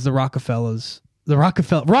 because the Rockefellers.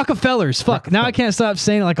 Fuck. Now I can't stop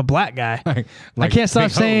saying it like a black guy. I can't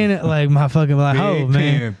stop saying it like my fucking black hoe,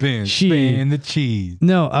 man. Spin the cheese.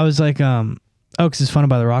 No, I was like, because it's funded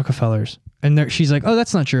by the Rockefellers. And she's like, oh,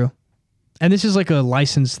 that's not true. And this is like a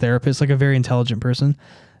licensed therapist, like a very intelligent person.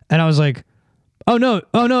 And I was like, oh no,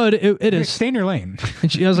 it is. Stay in your lane.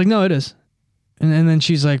 And I was like, no, it is. And then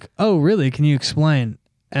she's like, oh, really? Can you explain?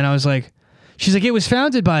 And I was like, she's like, it was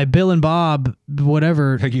founded by Bill and Bob,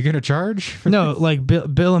 whatever. Like, you gonna charge? No, like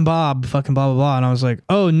Bill and Bob, fucking blah, blah, blah. And I was like,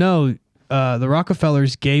 oh, no, the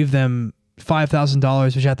Rockefellers gave them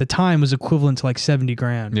 $5,000, which at the time was equivalent to like 70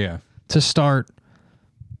 grand. Yeah. To start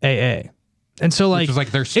AA. And so like, which was like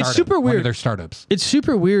their startup, it's super weird. One of their startups. It's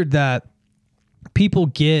super weird that people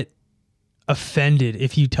get offended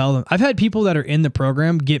if you tell them. I've had people that are in the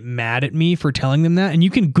program get mad at me for telling them that, and you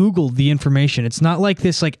can Google the information. It's not like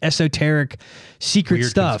this like esoteric secret Weird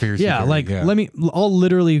stuff. Yeah, theory, I'll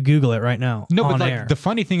literally Google it right now. No, on but like air. the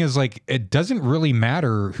funny thing is like it doesn't really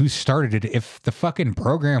matter who started it if the fucking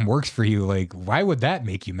program works for you. Like, why would that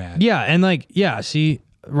make you mad? Yeah, and like see,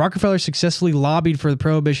 Rockefeller successfully lobbied for the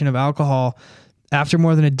prohibition of alcohol. After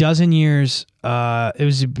more than a dozen years, it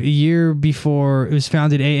was a year before it was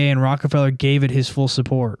founded AA, and Rockefeller gave it his full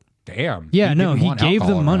support. Damn. Yeah, no, he gave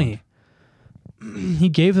them money. He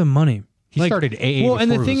gave them money. He started AA. Well,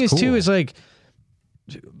 and the thing is, too, is like,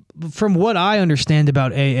 from what I understand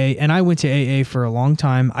about AA, and I went to AA for a long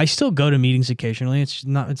time. I still go to meetings occasionally. It's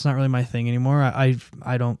not really my thing anymore. I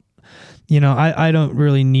don't. I don't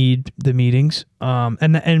really need the meetings.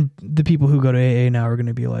 And the people who go to AA now are going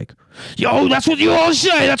to be like, yo, that's what you all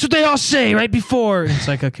say. That's what they all say right before. And it's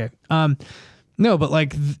like, okay. No, but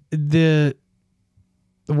like the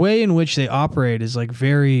way in which they operate is like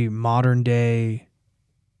very modern day.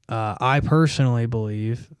 I personally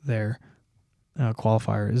believe their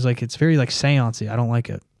qualifier is like, it's very like seance-y. I don't like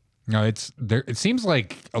it. No, it's there. It seems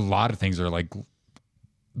like a lot of things are like,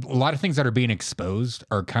 a lot of things that are being exposed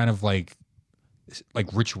are kind of like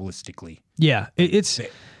ritualistically. Yeah, it's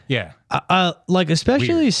yeah. Like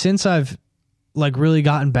especially weird. Since I've like really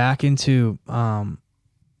gotten back into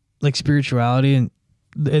like spirituality and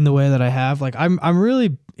in the way that I have, like I'm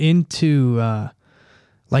really into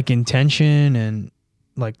like intention, and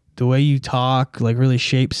like the way you talk like really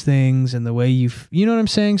shapes things, and the way you know what I'm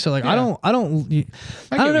saying. So like, yeah. I don't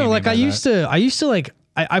know. Like I used to like.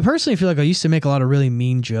 I personally feel like I used to make a lot of really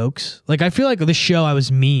mean jokes. Like I feel like this show I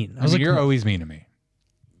was mean. I was like, you're always mean to me.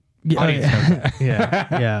 Yeah,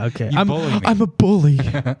 yeah, okay. I'm a bully.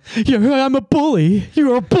 Yeah, I'm a bully.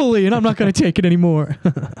 You're a bully, and I'm not gonna take it anymore.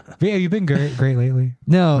 Yeah, you've been great lately.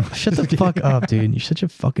 No, shut the fuck up, dude. You're such a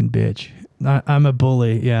fucking bitch. I'm a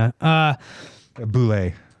bully. Yeah. A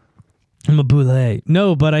boule. I'm a boule.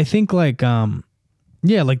 No, but I think like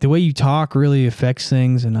yeah, like the way you talk really affects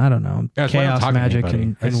things, and I don't know, yeah, chaos magic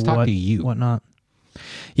and whatnot.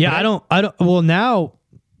 Yeah, I don't. Well, now,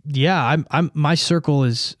 yeah, I'm. My circle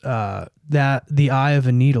is that the eye of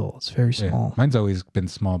a needle. It's very small. Yeah, mine's always been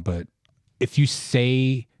small, but if you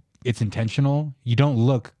say it's intentional, you don't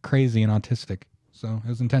look crazy and autistic. so it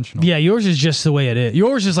was intentional. Yeah, yours is just the way it is.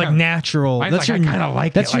 Yours is like natural. Mine's That's like, your I kinda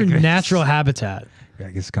like that's it your like this. natural habitat. Yeah,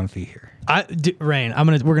 it gets comfy here. Rain,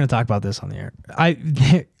 we're gonna talk about this on the air.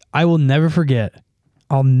 I will never forget.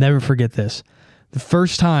 I'll never forget this. The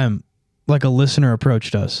first time like a listener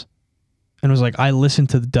approached us and was like, I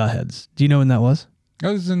listened to the Duheads. Do you know when that was? It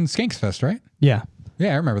was in Skanks Fest, right? Yeah.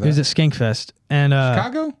 Yeah, I remember that. It was at Skankfest. And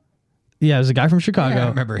Chicago? Yeah, it was a guy from Chicago. Yeah, I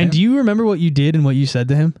remember him. And do you remember what you did and what you said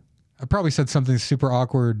to him? I probably said something super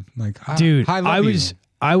awkward, like, dude, I love you.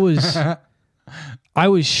 I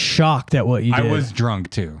was shocked at what you did. I was drunk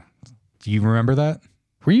too. Do you remember that?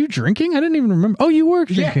 Were you drinking? I didn't even remember. Oh, you were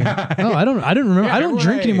drinking. Yeah. Oh, I didn't remember. Yeah, I don't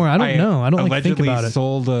drink anymore. I don't know. I don't like think about it.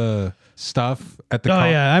 Sold stuff at the Oh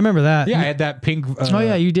yeah, I remember that. Yeah, I had that pink oh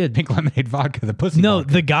yeah, you did. Pink lemonade vodka, the pussy No,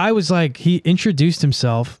 vodka. the guy was like, he introduced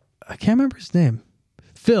himself. I can't remember his name.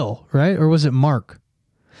 Phil, right? Or was it Mark?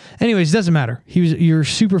 Anyways, it doesn't matter. You're a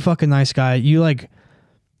super fucking nice guy. You like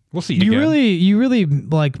We'll see you again. you really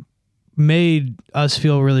like made us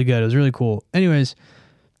feel really good. It was really cool. Anyways,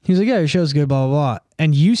 he was like, yeah, your show's good, blah, blah, blah.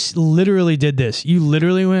 And you literally did this. You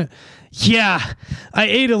literally went, yeah, I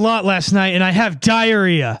ate a lot last night and I have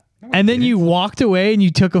diarrhea. And then you walked away and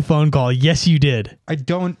you took a phone call. Yes, you did. I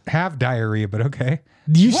don't have diarrhea, but okay.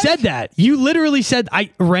 You said that. You literally said,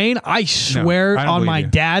 Rain, I swear I don't on believe my you.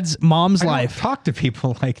 dad's mom's I don't life. talk to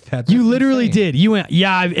people like that. You That's literally insane. did. You went,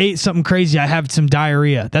 yeah, I ate something crazy. I have some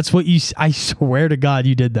diarrhea. That's what I swear to God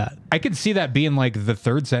you did that. I could see that being like the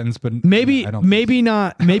third sentence, but Maybe, no, I don't maybe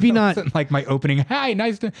not. Maybe not. Wasn't like my opening. Hi,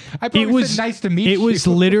 nice to. I probably said nice to meet you. It was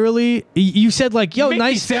literally. You said like, "Yo, Make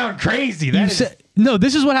nice." Me sound crazy. You That is, said, no,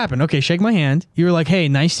 this is what happened. Okay, shake my hand. You were like, "Hey,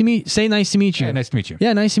 nice to meet." Say, "Nice to meet you." yeah, nice to meet you.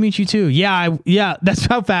 Yeah, nice to meet you too. Yeah, yeah. That's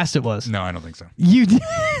how fast it was. No, I don't think so. You did.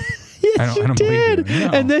 Yes, I don't you believe did. you.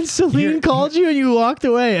 No. And then Celine called you and you walked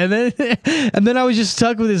away. And then I was just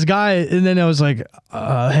stuck with this guy. And then I was like,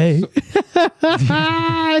 hey.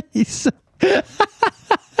 He's so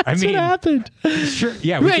I mean, what happened. Sure.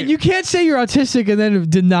 Yeah. Wait, you can't say you're autistic and then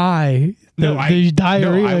deny the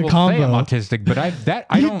diarrhea I will combo. say I'm autistic, but I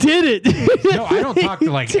you don't. did it. No, I don't talk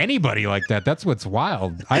to like anybody like that. That's what's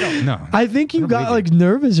wild. I don't know. I think you don't got believe like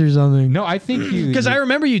nervous or something. No, I think you. Because I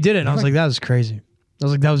remember you did it. And I was like, that was crazy. I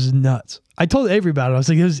was like, that was nuts. I told Avery about it. I was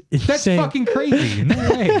like, it was insane. That's fucking crazy. No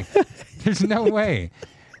way. There's no way.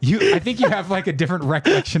 I think you have like a different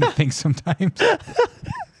recollection of things sometimes.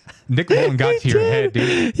 Nick Mullen got to your head,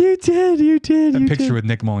 dude. You did. That picture with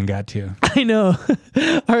Nick Mullen got to you. I know.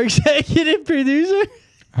 Our executive producer.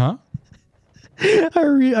 Huh?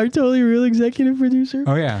 Our totally real executive producer.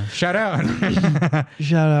 Oh yeah. Shout out.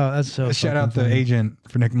 Shout out. That's so. Shout out the funny. agent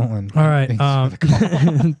for Nick Mullen. All right. Thanks for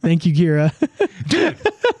the call. Thank you, Kira. Dude.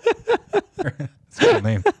 That's a cool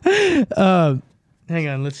name. Hang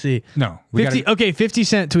on. Let's see. No. 50, okay, 50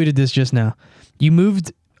 Cent tweeted this just now. You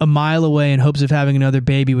moved a mile away in hopes of having another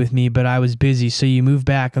baby with me, but I was busy, so you moved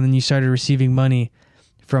back, and then you started receiving money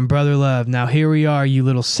from Brother Love. Now here we are, you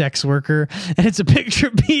little sex worker, and it's a picture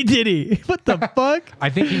of P. Diddy. What the fuck? I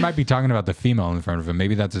think he might be talking about the female in front of him.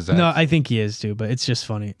 Maybe that's his ex. No, I think he is too, but it's just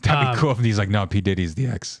funny. That'd be cool if he's like, no, P. Diddy's the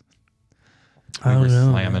ex. I don't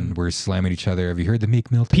know. We're slamming each other. Have you heard the Meek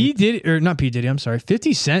Mill? P. Diddy, or not P. Diddy, I'm sorry.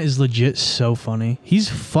 50 Cent is legit so funny. He's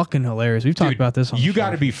fucking hilarious. We've talked about this on You the show. got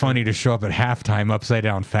to be funny to show up at halftime upside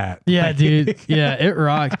down fat. Yeah, dude. Yeah, it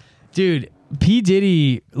rocks. Dude, P.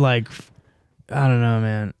 Diddy, like, I don't know,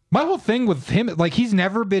 man. My whole thing with him, like, he's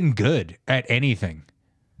never been good at anything.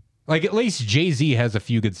 Like, at least Jay-Z has a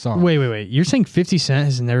few good songs. Wait. You're saying 50 Cent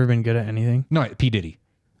has never been good at anything? No, P. Diddy.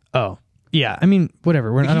 Oh. Yeah, I mean,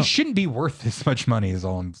 whatever. He shouldn't be worth this much money is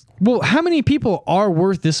all I'm... Well, how many people are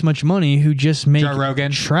worth this much money who just make Joe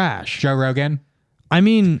Rogan? trash? Joe Rogan? I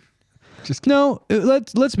mean, no,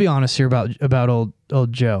 let's be honest here about old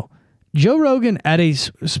Joe. Joe Rogan at a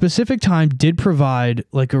specific time did provide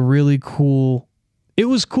like a really cool... It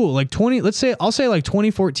was cool. Like I'll say like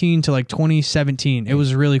 2014 to like 2017. It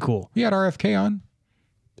was really cool. He had RFK on.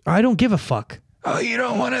 I don't give a fuck. Oh, you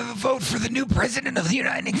don't want to vote for the new president of the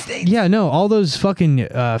United States? Yeah, no, all those fucking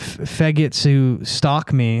faggots who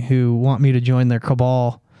stalk me, who want me to join their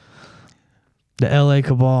cabal, the LA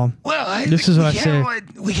cabal. Well, this is what I say.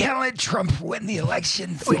 We can't let Trump win the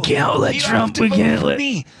election. We can't let Trump. We can't let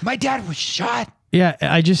me. My dad was shot. Yeah,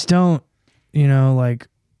 I just don't. Like.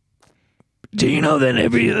 Do you know that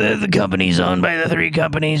the company's owned by the three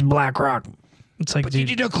companies, BlackRock? It's like, but did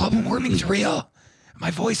you know global warming's real? My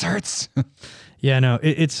voice hurts. Yeah, no,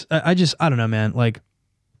 it's I don't know, man. Like,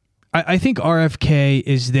 I think RFK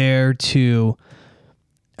is there to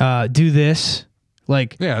do this.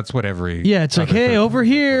 Like, yeah, that's what every... Yeah, it's like, hey, over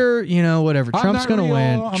here, whatever. Trump's going to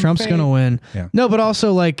win. Trump's going to win. Yeah. No, but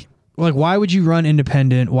also, like, Like, why would you run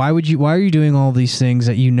independent? Why are you doing all these things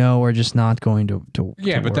that you know are just not going to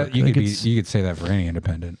Yeah, to but work? that you Like, could say that for any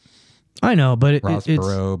independent. I know, but Ross it's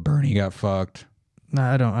Perot, Bernie got fucked.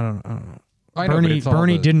 nah, I don't know. I know, but it's all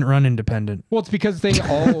Bernie the- didn't run independent. Well, it's because they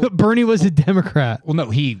all. Bernie was a Democrat. Well, no,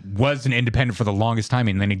 he was an independent for the longest time,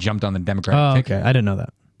 and then he jumped on the Democratic Oh, ticket. okay. I didn't know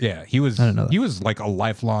that. Yeah, he was. I didn't know that. He was like a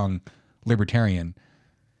lifelong libertarian,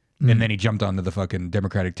 and then he jumped onto the fucking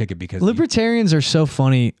Democratic ticket because Libertarians are so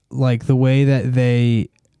funny, like the way that they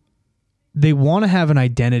want to have an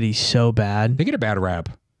identity so bad. they get a bad rap.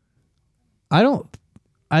 I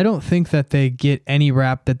don't think that they get any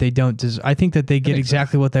rap that they don't deserve. I think that they get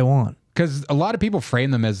exactly what they want. Because a lot of people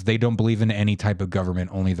frame them as they don't believe in any type of government,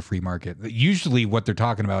 only the free market. Usually, what they're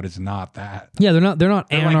talking about is not that. Yeah, they're not They're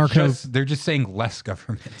anarcho. they're just saying less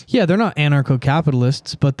government. Yeah, they're not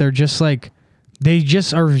anarcho-capitalists, but they're just like, they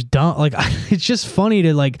just are dumb. Like, it's just funny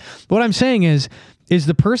to like, what I'm saying is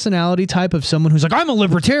the personality type of someone who's like, I'm a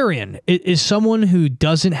libertarian, is someone who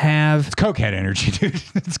doesn't have. It's cokehead energy, dude.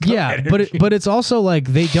 It's cokehead Yeah, energy. but it's also like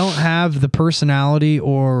they don't have the personality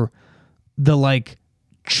or the like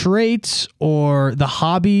traits or the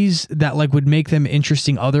hobbies that like would make them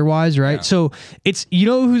interesting otherwise, right? Yeah. So it's, you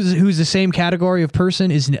know, who's the same category of person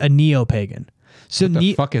is a neo-pagan. So What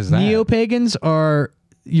the fuck is that? Neo-pagans are,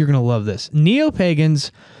 you're gonna love this.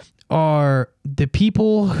 Neo-pagans are the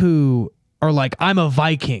people who are like, I'm a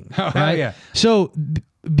Viking, right? yeah. So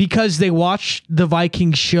because they watched the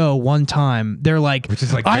Viking show one time, they're like, Which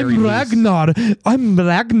is like very I'm loose. Ragnar. I'm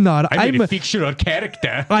Ragnar. I'm a fictional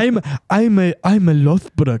character. I'm a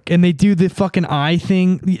Lothbrok, and they do the fucking eye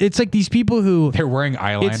thing. It's like these people who They're wearing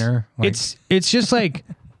eyeliner. it's just like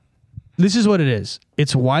this is what it is.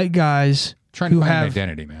 It's white guys trying to who find an have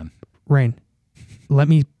identity, man. Rain. Let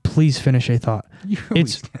me please finish a thought.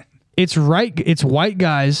 It's white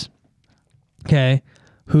guys, okay,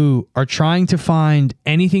 who are trying to find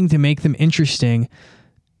anything to make them interesting,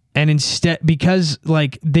 and instead, because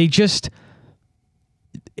like they just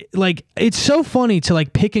like, it's so funny to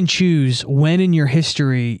like pick and choose when in your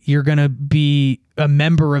history you're gonna be a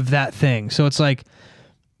member of that thing. So it's like,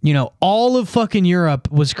 you know, all of fucking Europe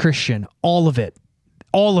was Christian, all of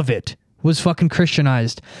it was fucking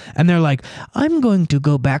Christianized, and they're like, I'm going to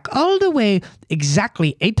go back all the way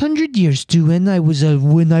exactly 800 years to when I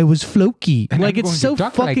was Floki. And Like, I'm it's going so to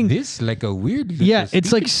talk fucking like this, like a weird. yeah,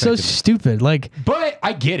 it's like so stupid. Like, But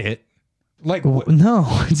I get it. Like no,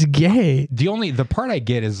 it's gay. the part I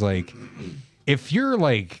get is like, if you're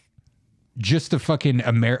like just a fucking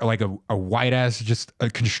like a white ass, just a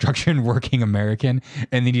construction working American,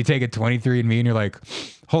 and then you take a 23andMe and you're like,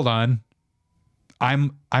 hold on,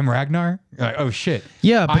 I'm Ragnar. Like, oh shit.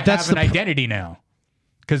 Yeah, but I that's have an the identity now.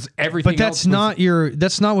 Because everything. But that's not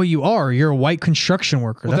that's not what you are. You're a white construction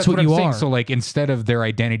worker. Well, that's what I'm you saying. are. So like, instead of their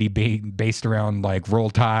identity being based around like Roll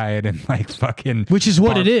Tide and like fucking, Which is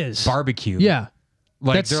what it is. Barbecue. Yeah.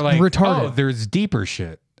 Like That's they're like, retarded. oh, there's deeper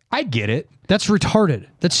shit. I get it. That's retarded.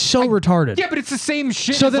 That's so retarded. Yeah, but it's the same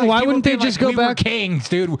shit. So It's then like why people wouldn't they being just like, go we back? Were kings,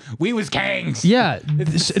 dude. We was kings. Yeah,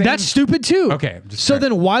 It's the that's same- stupid too. Okay, just so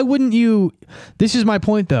then why wouldn't you? This is my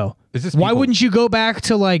point though. Is this why people- wouldn't you go back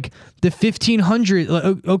to like the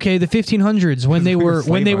 1500s? Okay, the 1500s when they we were were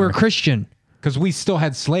slave when they were owners. Christian. Because we still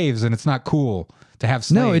had slaves, and it's not cool to have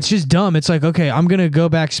slaves. No, it's just dumb. It's like, okay, I'm gonna go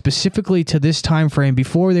back specifically to this time frame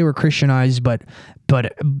before they were Christianized, but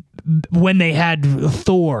when they had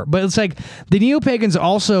Thor. But it's like the neo-pagans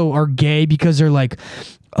also are gay because they're like,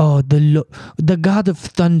 oh, the god of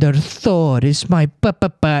thunder, Thor is my pa.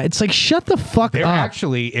 It's like, shut the fuck They're up.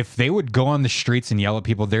 actually, if they would go on the streets and yell at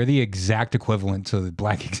people, they're the exact equivalent to the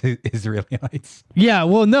black Israelites. Yeah,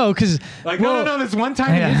 well, no, because Like, no, there's one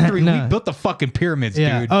time in history we built the fucking pyramids,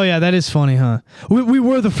 yeah. dude. Oh yeah, that is funny, huh? We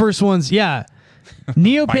were the first ones. Yeah,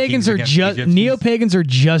 neo-pagans Vikings are against just Egyptians. neo-pagans are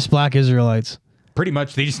just black Israelites. Pretty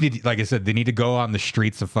much, they just need, like I said, they need to go on the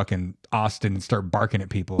streets of fucking Austin and start barking at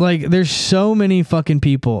people. Like, there's so many fucking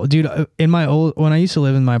people, dude. When I used to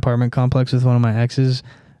live in my apartment complex with one of my exes,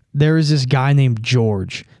 there was this guy named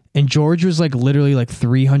George, and George was like literally like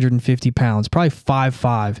 350 pounds, probably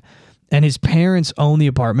 5'5", and his parents owned the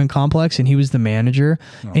apartment complex, and he was the manager,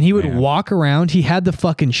 and he would walk around. He had the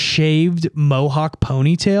fucking shaved mohawk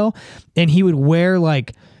ponytail, and he would wear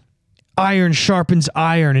like iron sharpens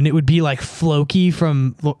iron, and it would be like Floki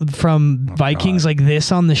from Vikings, like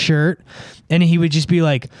this on the shirt, and he would just be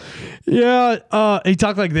like, yeah, he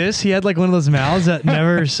talked like this. He had like one of those mouths that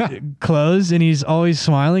never closed, and he's always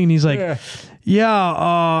smiling, and he's like,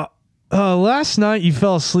 last night you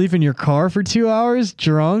fell asleep in your car for 2 hours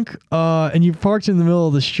drunk, and you parked in the middle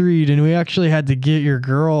of the street, and we actually had to get your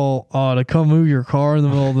girl to come move your car in the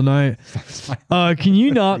middle of the night. Can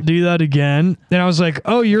you not do that again? And I was like,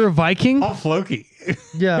 oh, you're a Viking? All Floki.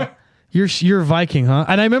 Yeah. You're a Viking, huh?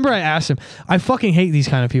 And I remember I asked him, I fucking hate these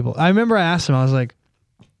kind of people. I remember I asked him, I was like,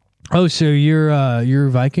 oh, so you're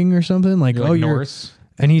Viking or something? Like, you're oh, Norse?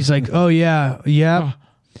 And he's like, oh, yeah.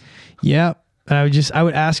 And I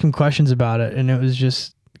would ask him questions about it, and it was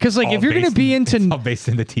just because, like, if you're gonna be into, it's all based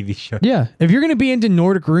in the TV show. Yeah, if you're gonna be into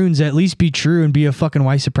Nordic runes, at least be true and be a fucking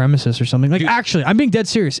white supremacist or something. Like, Dude. actually, I'm being dead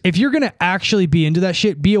serious. If you're gonna actually be into that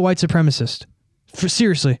shit, be a white supremacist.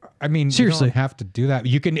 Seriously, I mean, seriously, you don't have to do that.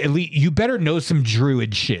 You can at least. You better know some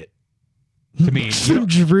druid shit. To me, some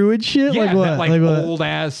druid shit, yeah, like what? That, like what? old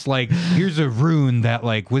ass. Like, here's a rune that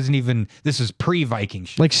like wasn't even. This is pre-Viking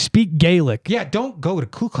shit. Like, speak Gaelic. Yeah, don't go to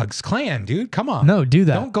Ku Klux Klan, dude. Come on. No, do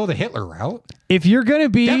that. Don't go the Hitler route. If you're gonna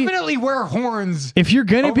be, definitely wear horns. If you're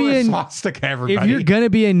gonna over be a in, swastika, everybody. if you're gonna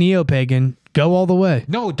be a neo-pagan, go all the way.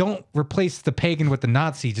 No, don't replace the pagan with the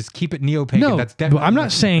Nazi. Just keep it neo-pagan. No, That's definitely. I'm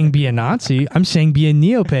not saying be a Nazi. I'm saying be a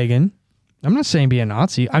neo-pagan. I'm not saying be a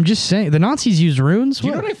Nazi. I'm just saying the Nazis use runes. Do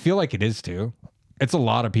you know what I feel like it is too? It's a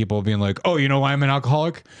lot of people being like, "Oh, you know why I'm an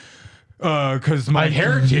alcoholic? Because my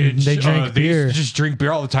heritage. They drink beer. They just drink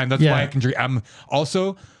beer all the time. That's Yeah. why I can drink. I'm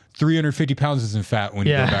also 350 pounds isn't fat when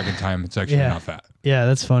you go back in time. It's actually not fat. Yeah,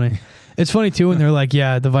 that's funny. It's funny too when they're like,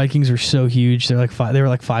 yeah, the Vikings are so huge. They're like they were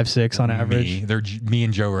like 5'6" on average. Me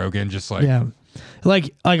and Joe Rogan just like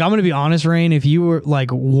like I'm gonna be honest, Rain. If you were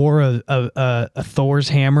like wore a Thor's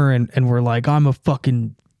hammer and were like, I'm a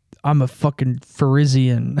fucking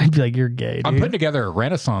Parisian, I'd be like, you're gay. Dude. I'm putting together a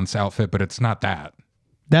Renaissance outfit, but it's not that.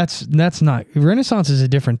 That's not Renaissance is a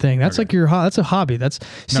different thing. That's like that's a hobby. That's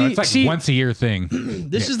it's like once a year thing.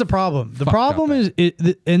 This is the problem. The problem is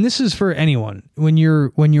and this is for anyone when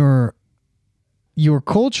your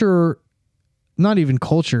culture, not even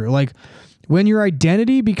culture, like when your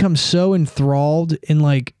identity becomes so enthralled in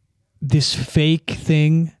like this fake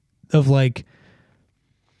thing of like,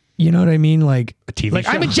 you know what I mean? Like a TV like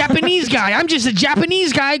show. I'm a Japanese guy. I'm just a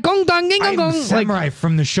Japanese guy. Gong dong ging gong gong. Samurai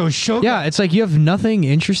from the show Shogun. Yeah, it's like you have nothing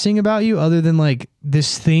interesting about you other than like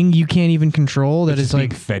this thing you can't even control that is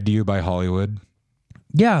like fed to you by Hollywood.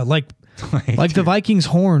 Yeah, like the Vikings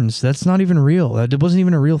horns. That's not even real. That wasn't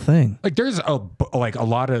even a real thing. Like there's a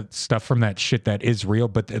lot of stuff from that shit that is real,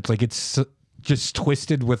 but it's like it's just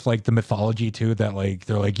twisted with like the mythology too. That like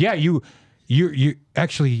they're like, yeah, you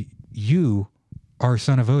actually you are a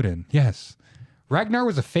son of Odin. Yes, Ragnar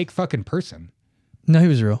was a fake fucking person. No, he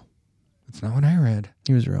was real. That's not what I read.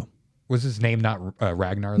 He was real. Was his name not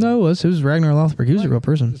Ragnar? No, it was Ragnar Lothbrok. He was a real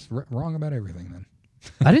person. Just wrong about everything then.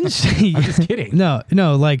 I didn't say. I'm just kidding. No,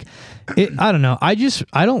 like I don't know. I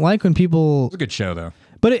don't like when people. It's a good show though.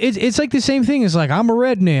 But it's like the same thing as like I'm a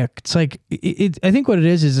redneck. It's like I think what it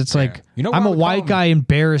is it's like You know I'm a white guy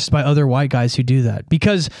embarrassed by other white guys who do that.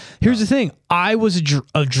 Because here's the thing, I was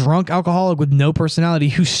a drunk alcoholic with no personality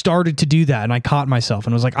who started to do that, and I caught myself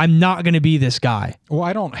and was like, I'm not going to be this guy. Well,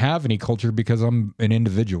 I don't have any culture because I'm an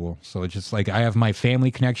individual. So it's just like I have my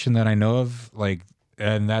family connection that I know of, like,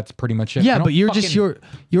 and that's pretty much it. Yeah, but you're just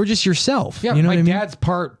yourself. Yeah, you know my what I mean? dad's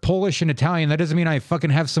part Polish and Italian. That doesn't mean I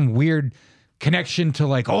fucking have some weird connection to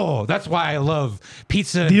like, oh, that's why I love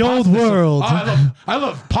pizza. The old world. I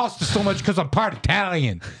love pasta so much because I'm part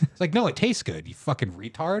Italian. It's like, no, it tastes good. You fucking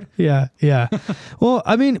retard. Yeah. Well,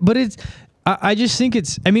 I mean, but I just think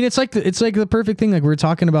it's like the perfect thing. Like we were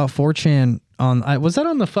talking about 4chan on, was that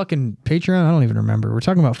on the fucking Patreon? I don't even remember. We're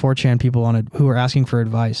talking about 4chan people on it who are asking for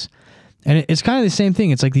advice. And it's kind of the same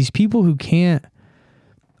thing. It's like these people who can't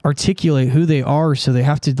articulate who they are, so they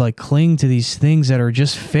have to like cling to these things that are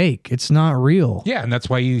just fake. It's not real. Yeah, and that's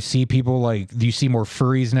why you see people like, you see more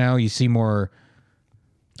furries now. You see more.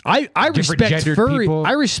 I respect people.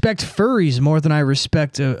 I respect furries more than I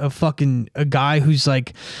respect a guy who's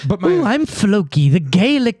like, "Ooh, I'm Floki, the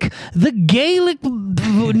Gaelic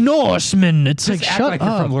Norseman." It's like, act shut like up.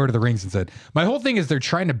 You're from Lord of the Rings instead. My whole thing is they're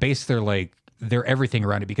trying to base their everything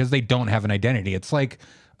around it because they don't have an identity. It's like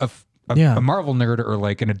a Marvel nerd or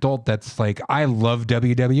like an adult that's like, I love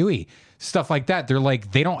WWE, stuff like that. They're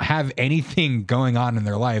like, they don't have anything going on in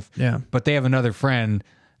their life. Yeah. But they have another friend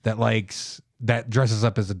that dresses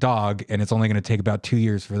up as a dog, and it's only going to take about 2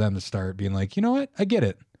 years for them to start being like, you know what? I get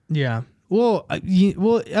it. Yeah. Well, I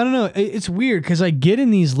don't know. It's weird because I get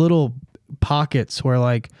in these little pockets where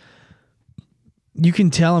like you can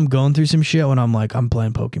tell I'm going through some shit when I'm like, I'm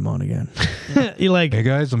playing Pokemon again. You're like, hey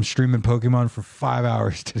guys, I'm streaming Pokemon for 5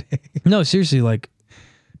 hours today. No, seriously,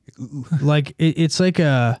 it's like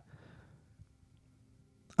I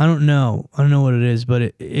I don't know what it is,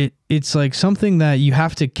 but it's like something that you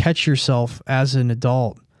have to catch yourself as an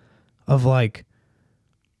adult of like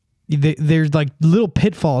there's like little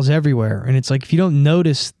pitfalls everywhere, and it's like if you don't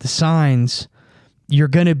notice the signs, you're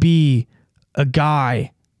gonna be a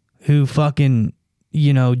guy who fucking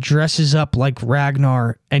dresses up like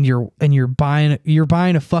Ragnar, and you're buying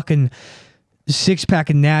a fucking 6-pack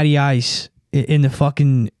of Natty Ice in the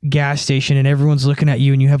fucking gas station, and everyone's looking at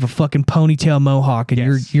you, and you have a fucking ponytail mohawk, and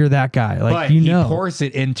you're that guy. Like, but he pours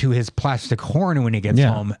it into his plastic horn when he gets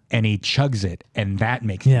home, and he chugs it, and that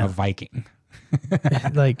makes him a Viking.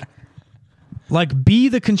 like be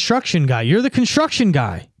the construction guy. You're the construction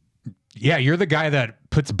guy. Yeah, you're the guy that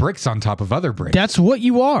puts bricks on top of other bricks. That's what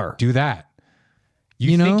you are. Do that.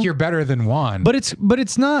 You think you're better than Juan. But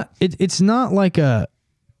it's not like a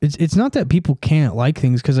it's not that people can't like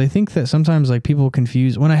things, because I think that sometimes like people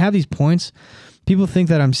confuse when I have these points, people think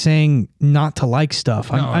that I'm saying not to like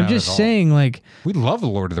stuff. I'm just saying like we love the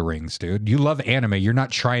Lord of the Rings, dude. You love anime. You're not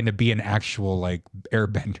trying to be an actual like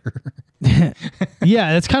airbender.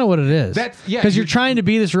 Yeah, that's kind of what it is. Because you're trying to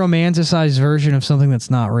be this romanticized version of something that's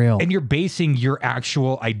not real, and you're basing your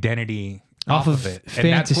actual identity off of it, fantasy.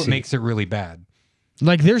 And that's what makes it really bad.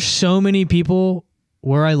 Like there's so many people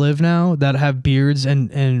where I live now that have beards and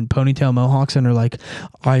ponytail mohawks, and are like,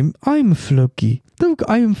 I'm Floki.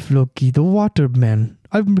 I am Floki, the waterman.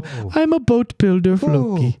 I'm a boat builder,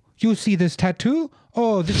 Floki. Oh, you see this tattoo?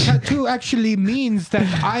 Oh, this tattoo actually means that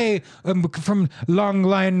I am from long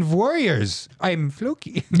line of warriors. I'm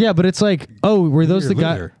Floki. Yeah, but it's like, oh, were those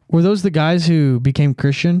the guys who became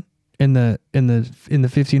Christian in the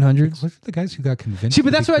 1500s? What's the guys who got convinced? See,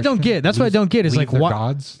 but that's what I don't get. That's what I don't get. Is like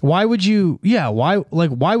why would you? Yeah,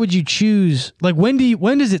 why would you choose? Like when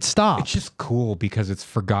does it stop? It's just cool because it's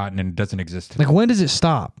forgotten and it doesn't exist. Like when does it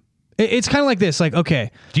stop? It's kind of like this. Like, okay,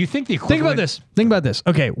 do you think the think about this?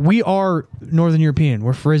 Okay, we are Northern European.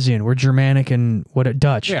 We're Frisian. We're Germanic and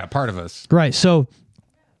Dutch. Yeah, part of us. Right. So,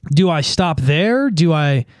 do I stop there? Do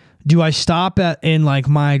I stop in like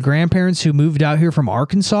my grandparents who moved out here from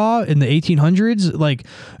Arkansas in the 1800s? Like,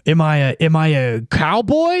 am I a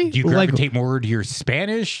cowboy? Do you gravitate more to your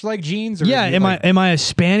Spanish like genes? Or yeah. Am I a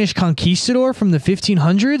Spanish conquistador from the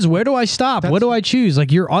 1500s? Where do I stop? What do I choose?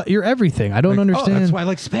 Like, you're everything. I don't understand. Oh, that's why I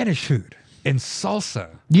like Spanish food and salsa.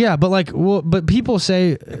 Yeah, but but people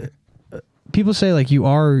say. Like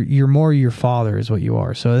you're more your father is what you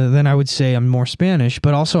are. So then I would say I'm more Spanish,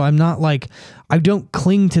 but also I'm not like, I don't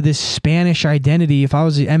cling to this Spanish identity. If I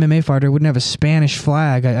was an MMA fighter, I wouldn't have a Spanish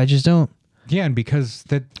flag. I just don't. Yeah, and because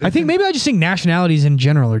I think maybe I just think nationalities in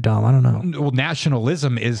general are dumb. I don't know. Well,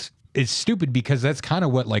 nationalism is stupid because that's kind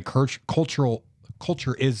of what like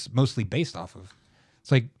culture is mostly based off of.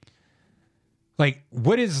 It's like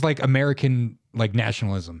what is like American like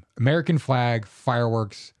nationalism? American flag,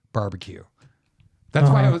 fireworks, barbecue. That's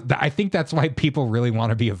why I think that's why people really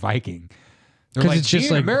want to be a Viking. They're like, it's just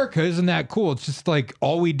like America isn't that cool. It's just like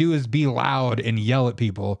all we do is be loud and yell at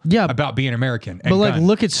people about being American. But like,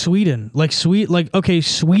 look at Sweden.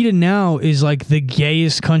 Sweden now is like the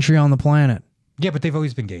gayest country on the planet. Yeah, but they've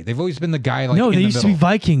always been gay. They've always been the guy like they used to be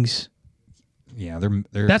Vikings. Yeah,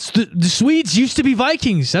 they're that's the Swedes used to be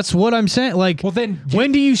Vikings. That's what I'm saying. Like, well, then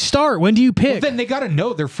when do you start? When do you pick? Well, then they got to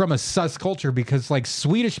know they're from a sus culture because like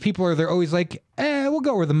Swedish people they're always like, we'll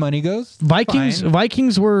go where the money goes.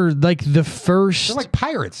 Vikings were like the first. They're like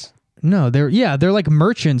pirates. No, they're like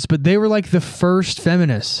merchants, but they were like the first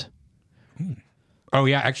feminists. Oh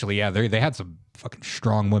yeah, actually, yeah, they had some fucking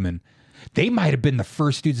strong women. They might have been the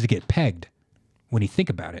first dudes to get pegged. When you think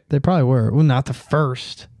about it, they probably were. Well, not the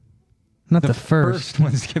first. Not the first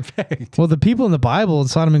ones to get pegged. Well, the people in the Bible in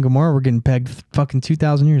Sodom and Gomorrah were getting pegged fucking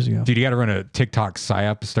 2,000 years ago. Dude, you got to run a TikTok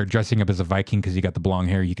psyop, start dressing up as a Viking because you got the blonde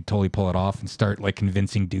hair. You could totally pull it off and start like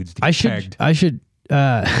convincing dudes to get pegged. I should.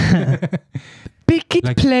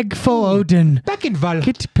 Get plague for Odin. Back in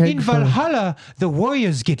Valhalla, the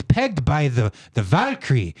warriors get pegged by the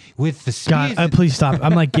Valkyrie with the spears. God, please stop.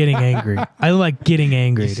 I'm like getting angry. I'm like getting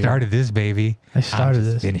angry. You started this, baby. I started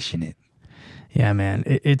this. Finishing it. Yeah, man.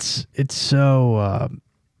 It's so I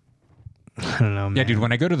don't know, man. Yeah, dude,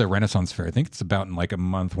 when I go to the Renaissance Fair, I think it's about in like a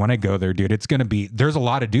month. When I go there, dude, it's going to be, there's a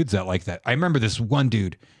lot of dudes that like that. I remember this one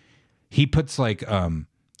dude, he puts like, I'm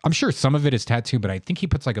sure some of it is tattoo, but I think he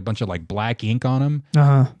puts like a bunch of like black ink on him.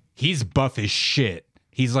 He's buff as shit.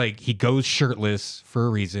 He's like, he goes shirtless for a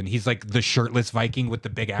reason. He's like the shirtless Viking with the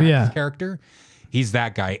big ass character. He's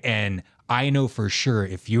that guy. And I know for sure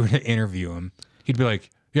if you were to interview him, he'd be like,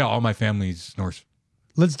 yeah, all my family's Norse.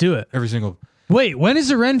 Let's do it. Every single. Wait, when is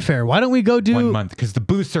the Ren Fair? Why don't we go do 1 month? Because the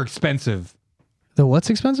booths are expensive. The what's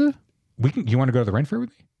expensive? You want to go to the Ren Fair with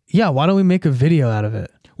me? Yeah. Why don't we make a video out of it?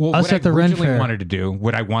 Well, Us what at the I Ren originally Fair. wanted to do,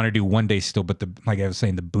 what I want to do one day still, but like I was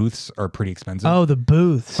saying, the booths are pretty expensive. Oh, the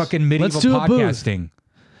booths. Fucking medieval Let's do a booth. podcasting.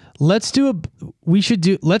 Let's do a. We should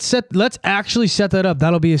do. Let's actually set that up.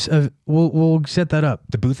 That'll be we'll set that up.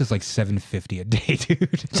 The booth is like $750 a day, dude.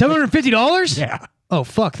 $750? Yeah. Oh,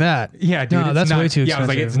 fuck that. Yeah, dude. No, it's that's not, way too expensive. Yeah, I was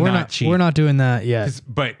like, it's we're not cheap. We're not doing that yet.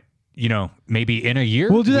 But you know, maybe in a year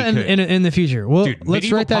We'll do that we could. in the future. Well, Dude, let's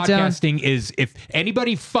medieval write that down. podcasting is if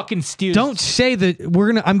anybody fucking steals. Don't say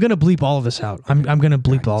that I'm gonna bleep all of this out. I'm gonna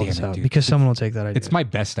bleep all of damn this it, out dude. because someone will take that idea. It's my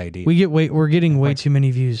best idea. We're getting way too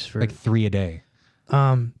many views for like 3 a day.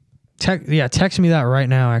 text me that right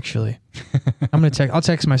now. Actually, I'll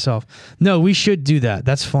text myself. No, we should do that.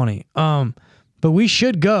 That's funny. But we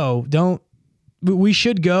should go. We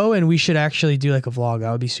should go and we should actually do like a vlog. That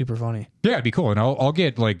would be super funny. Yeah, it'd be cool. And I'll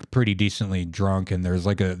get like pretty decently drunk. And there's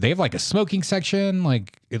like they have like a smoking section,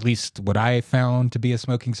 like at least what I found to be a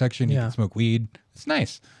smoking section. You Yeah. can smoke weed. It's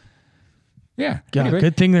nice. Yeah. God, Anyway,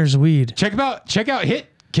 good thing there's weed. check out Hit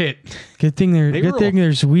Kit. Good thing rule.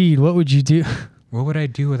 there's weed. What would you do? What would I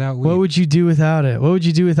do without weed? What would you do without it? What would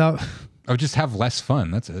you do without? I would just have less fun.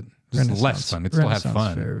 That's it. Just less fun. It's still have Renaissance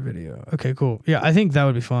fun. Fair video. Okay, cool. Yeah, I think that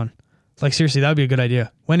would be fun. Like seriously, that would be a good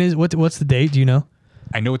idea. What's the date? Do you know?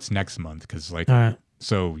 I know it's next month because like, All right.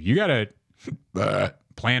 so you gotta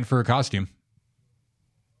plan for a costume.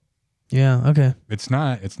 Yeah. Okay. It's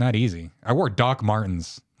not easy. I wore Doc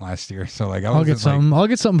Martens last year, so like I'll get something. I'll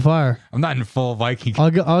get something fire. I'm not in full Viking. I'll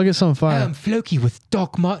get something fire. I'm Floki with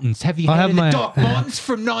Doc Martens. Have you I'll heard have of the my- Doc Martens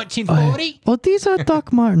from 1940? Well, these are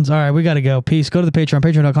Doc Martens. All right, we gotta go. Peace. Go to the Patreon.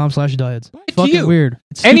 Patreon.com/dieheads. Fucking you. weird.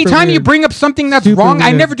 It's super Anytime you weird. bring up something that's Super wrong, I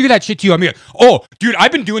weird. never do that shit to you. I'm like, oh, dude,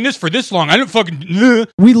 I've been doing this for this long. I don't fucking.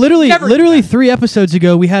 We literally Never do that. 3 episodes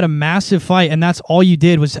ago, we had a massive fight, and that's all you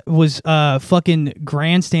did was fucking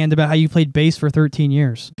grandstand about how you played bass for 13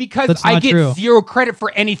 years. Because That's I not get true. zero credit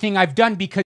for anything I've done because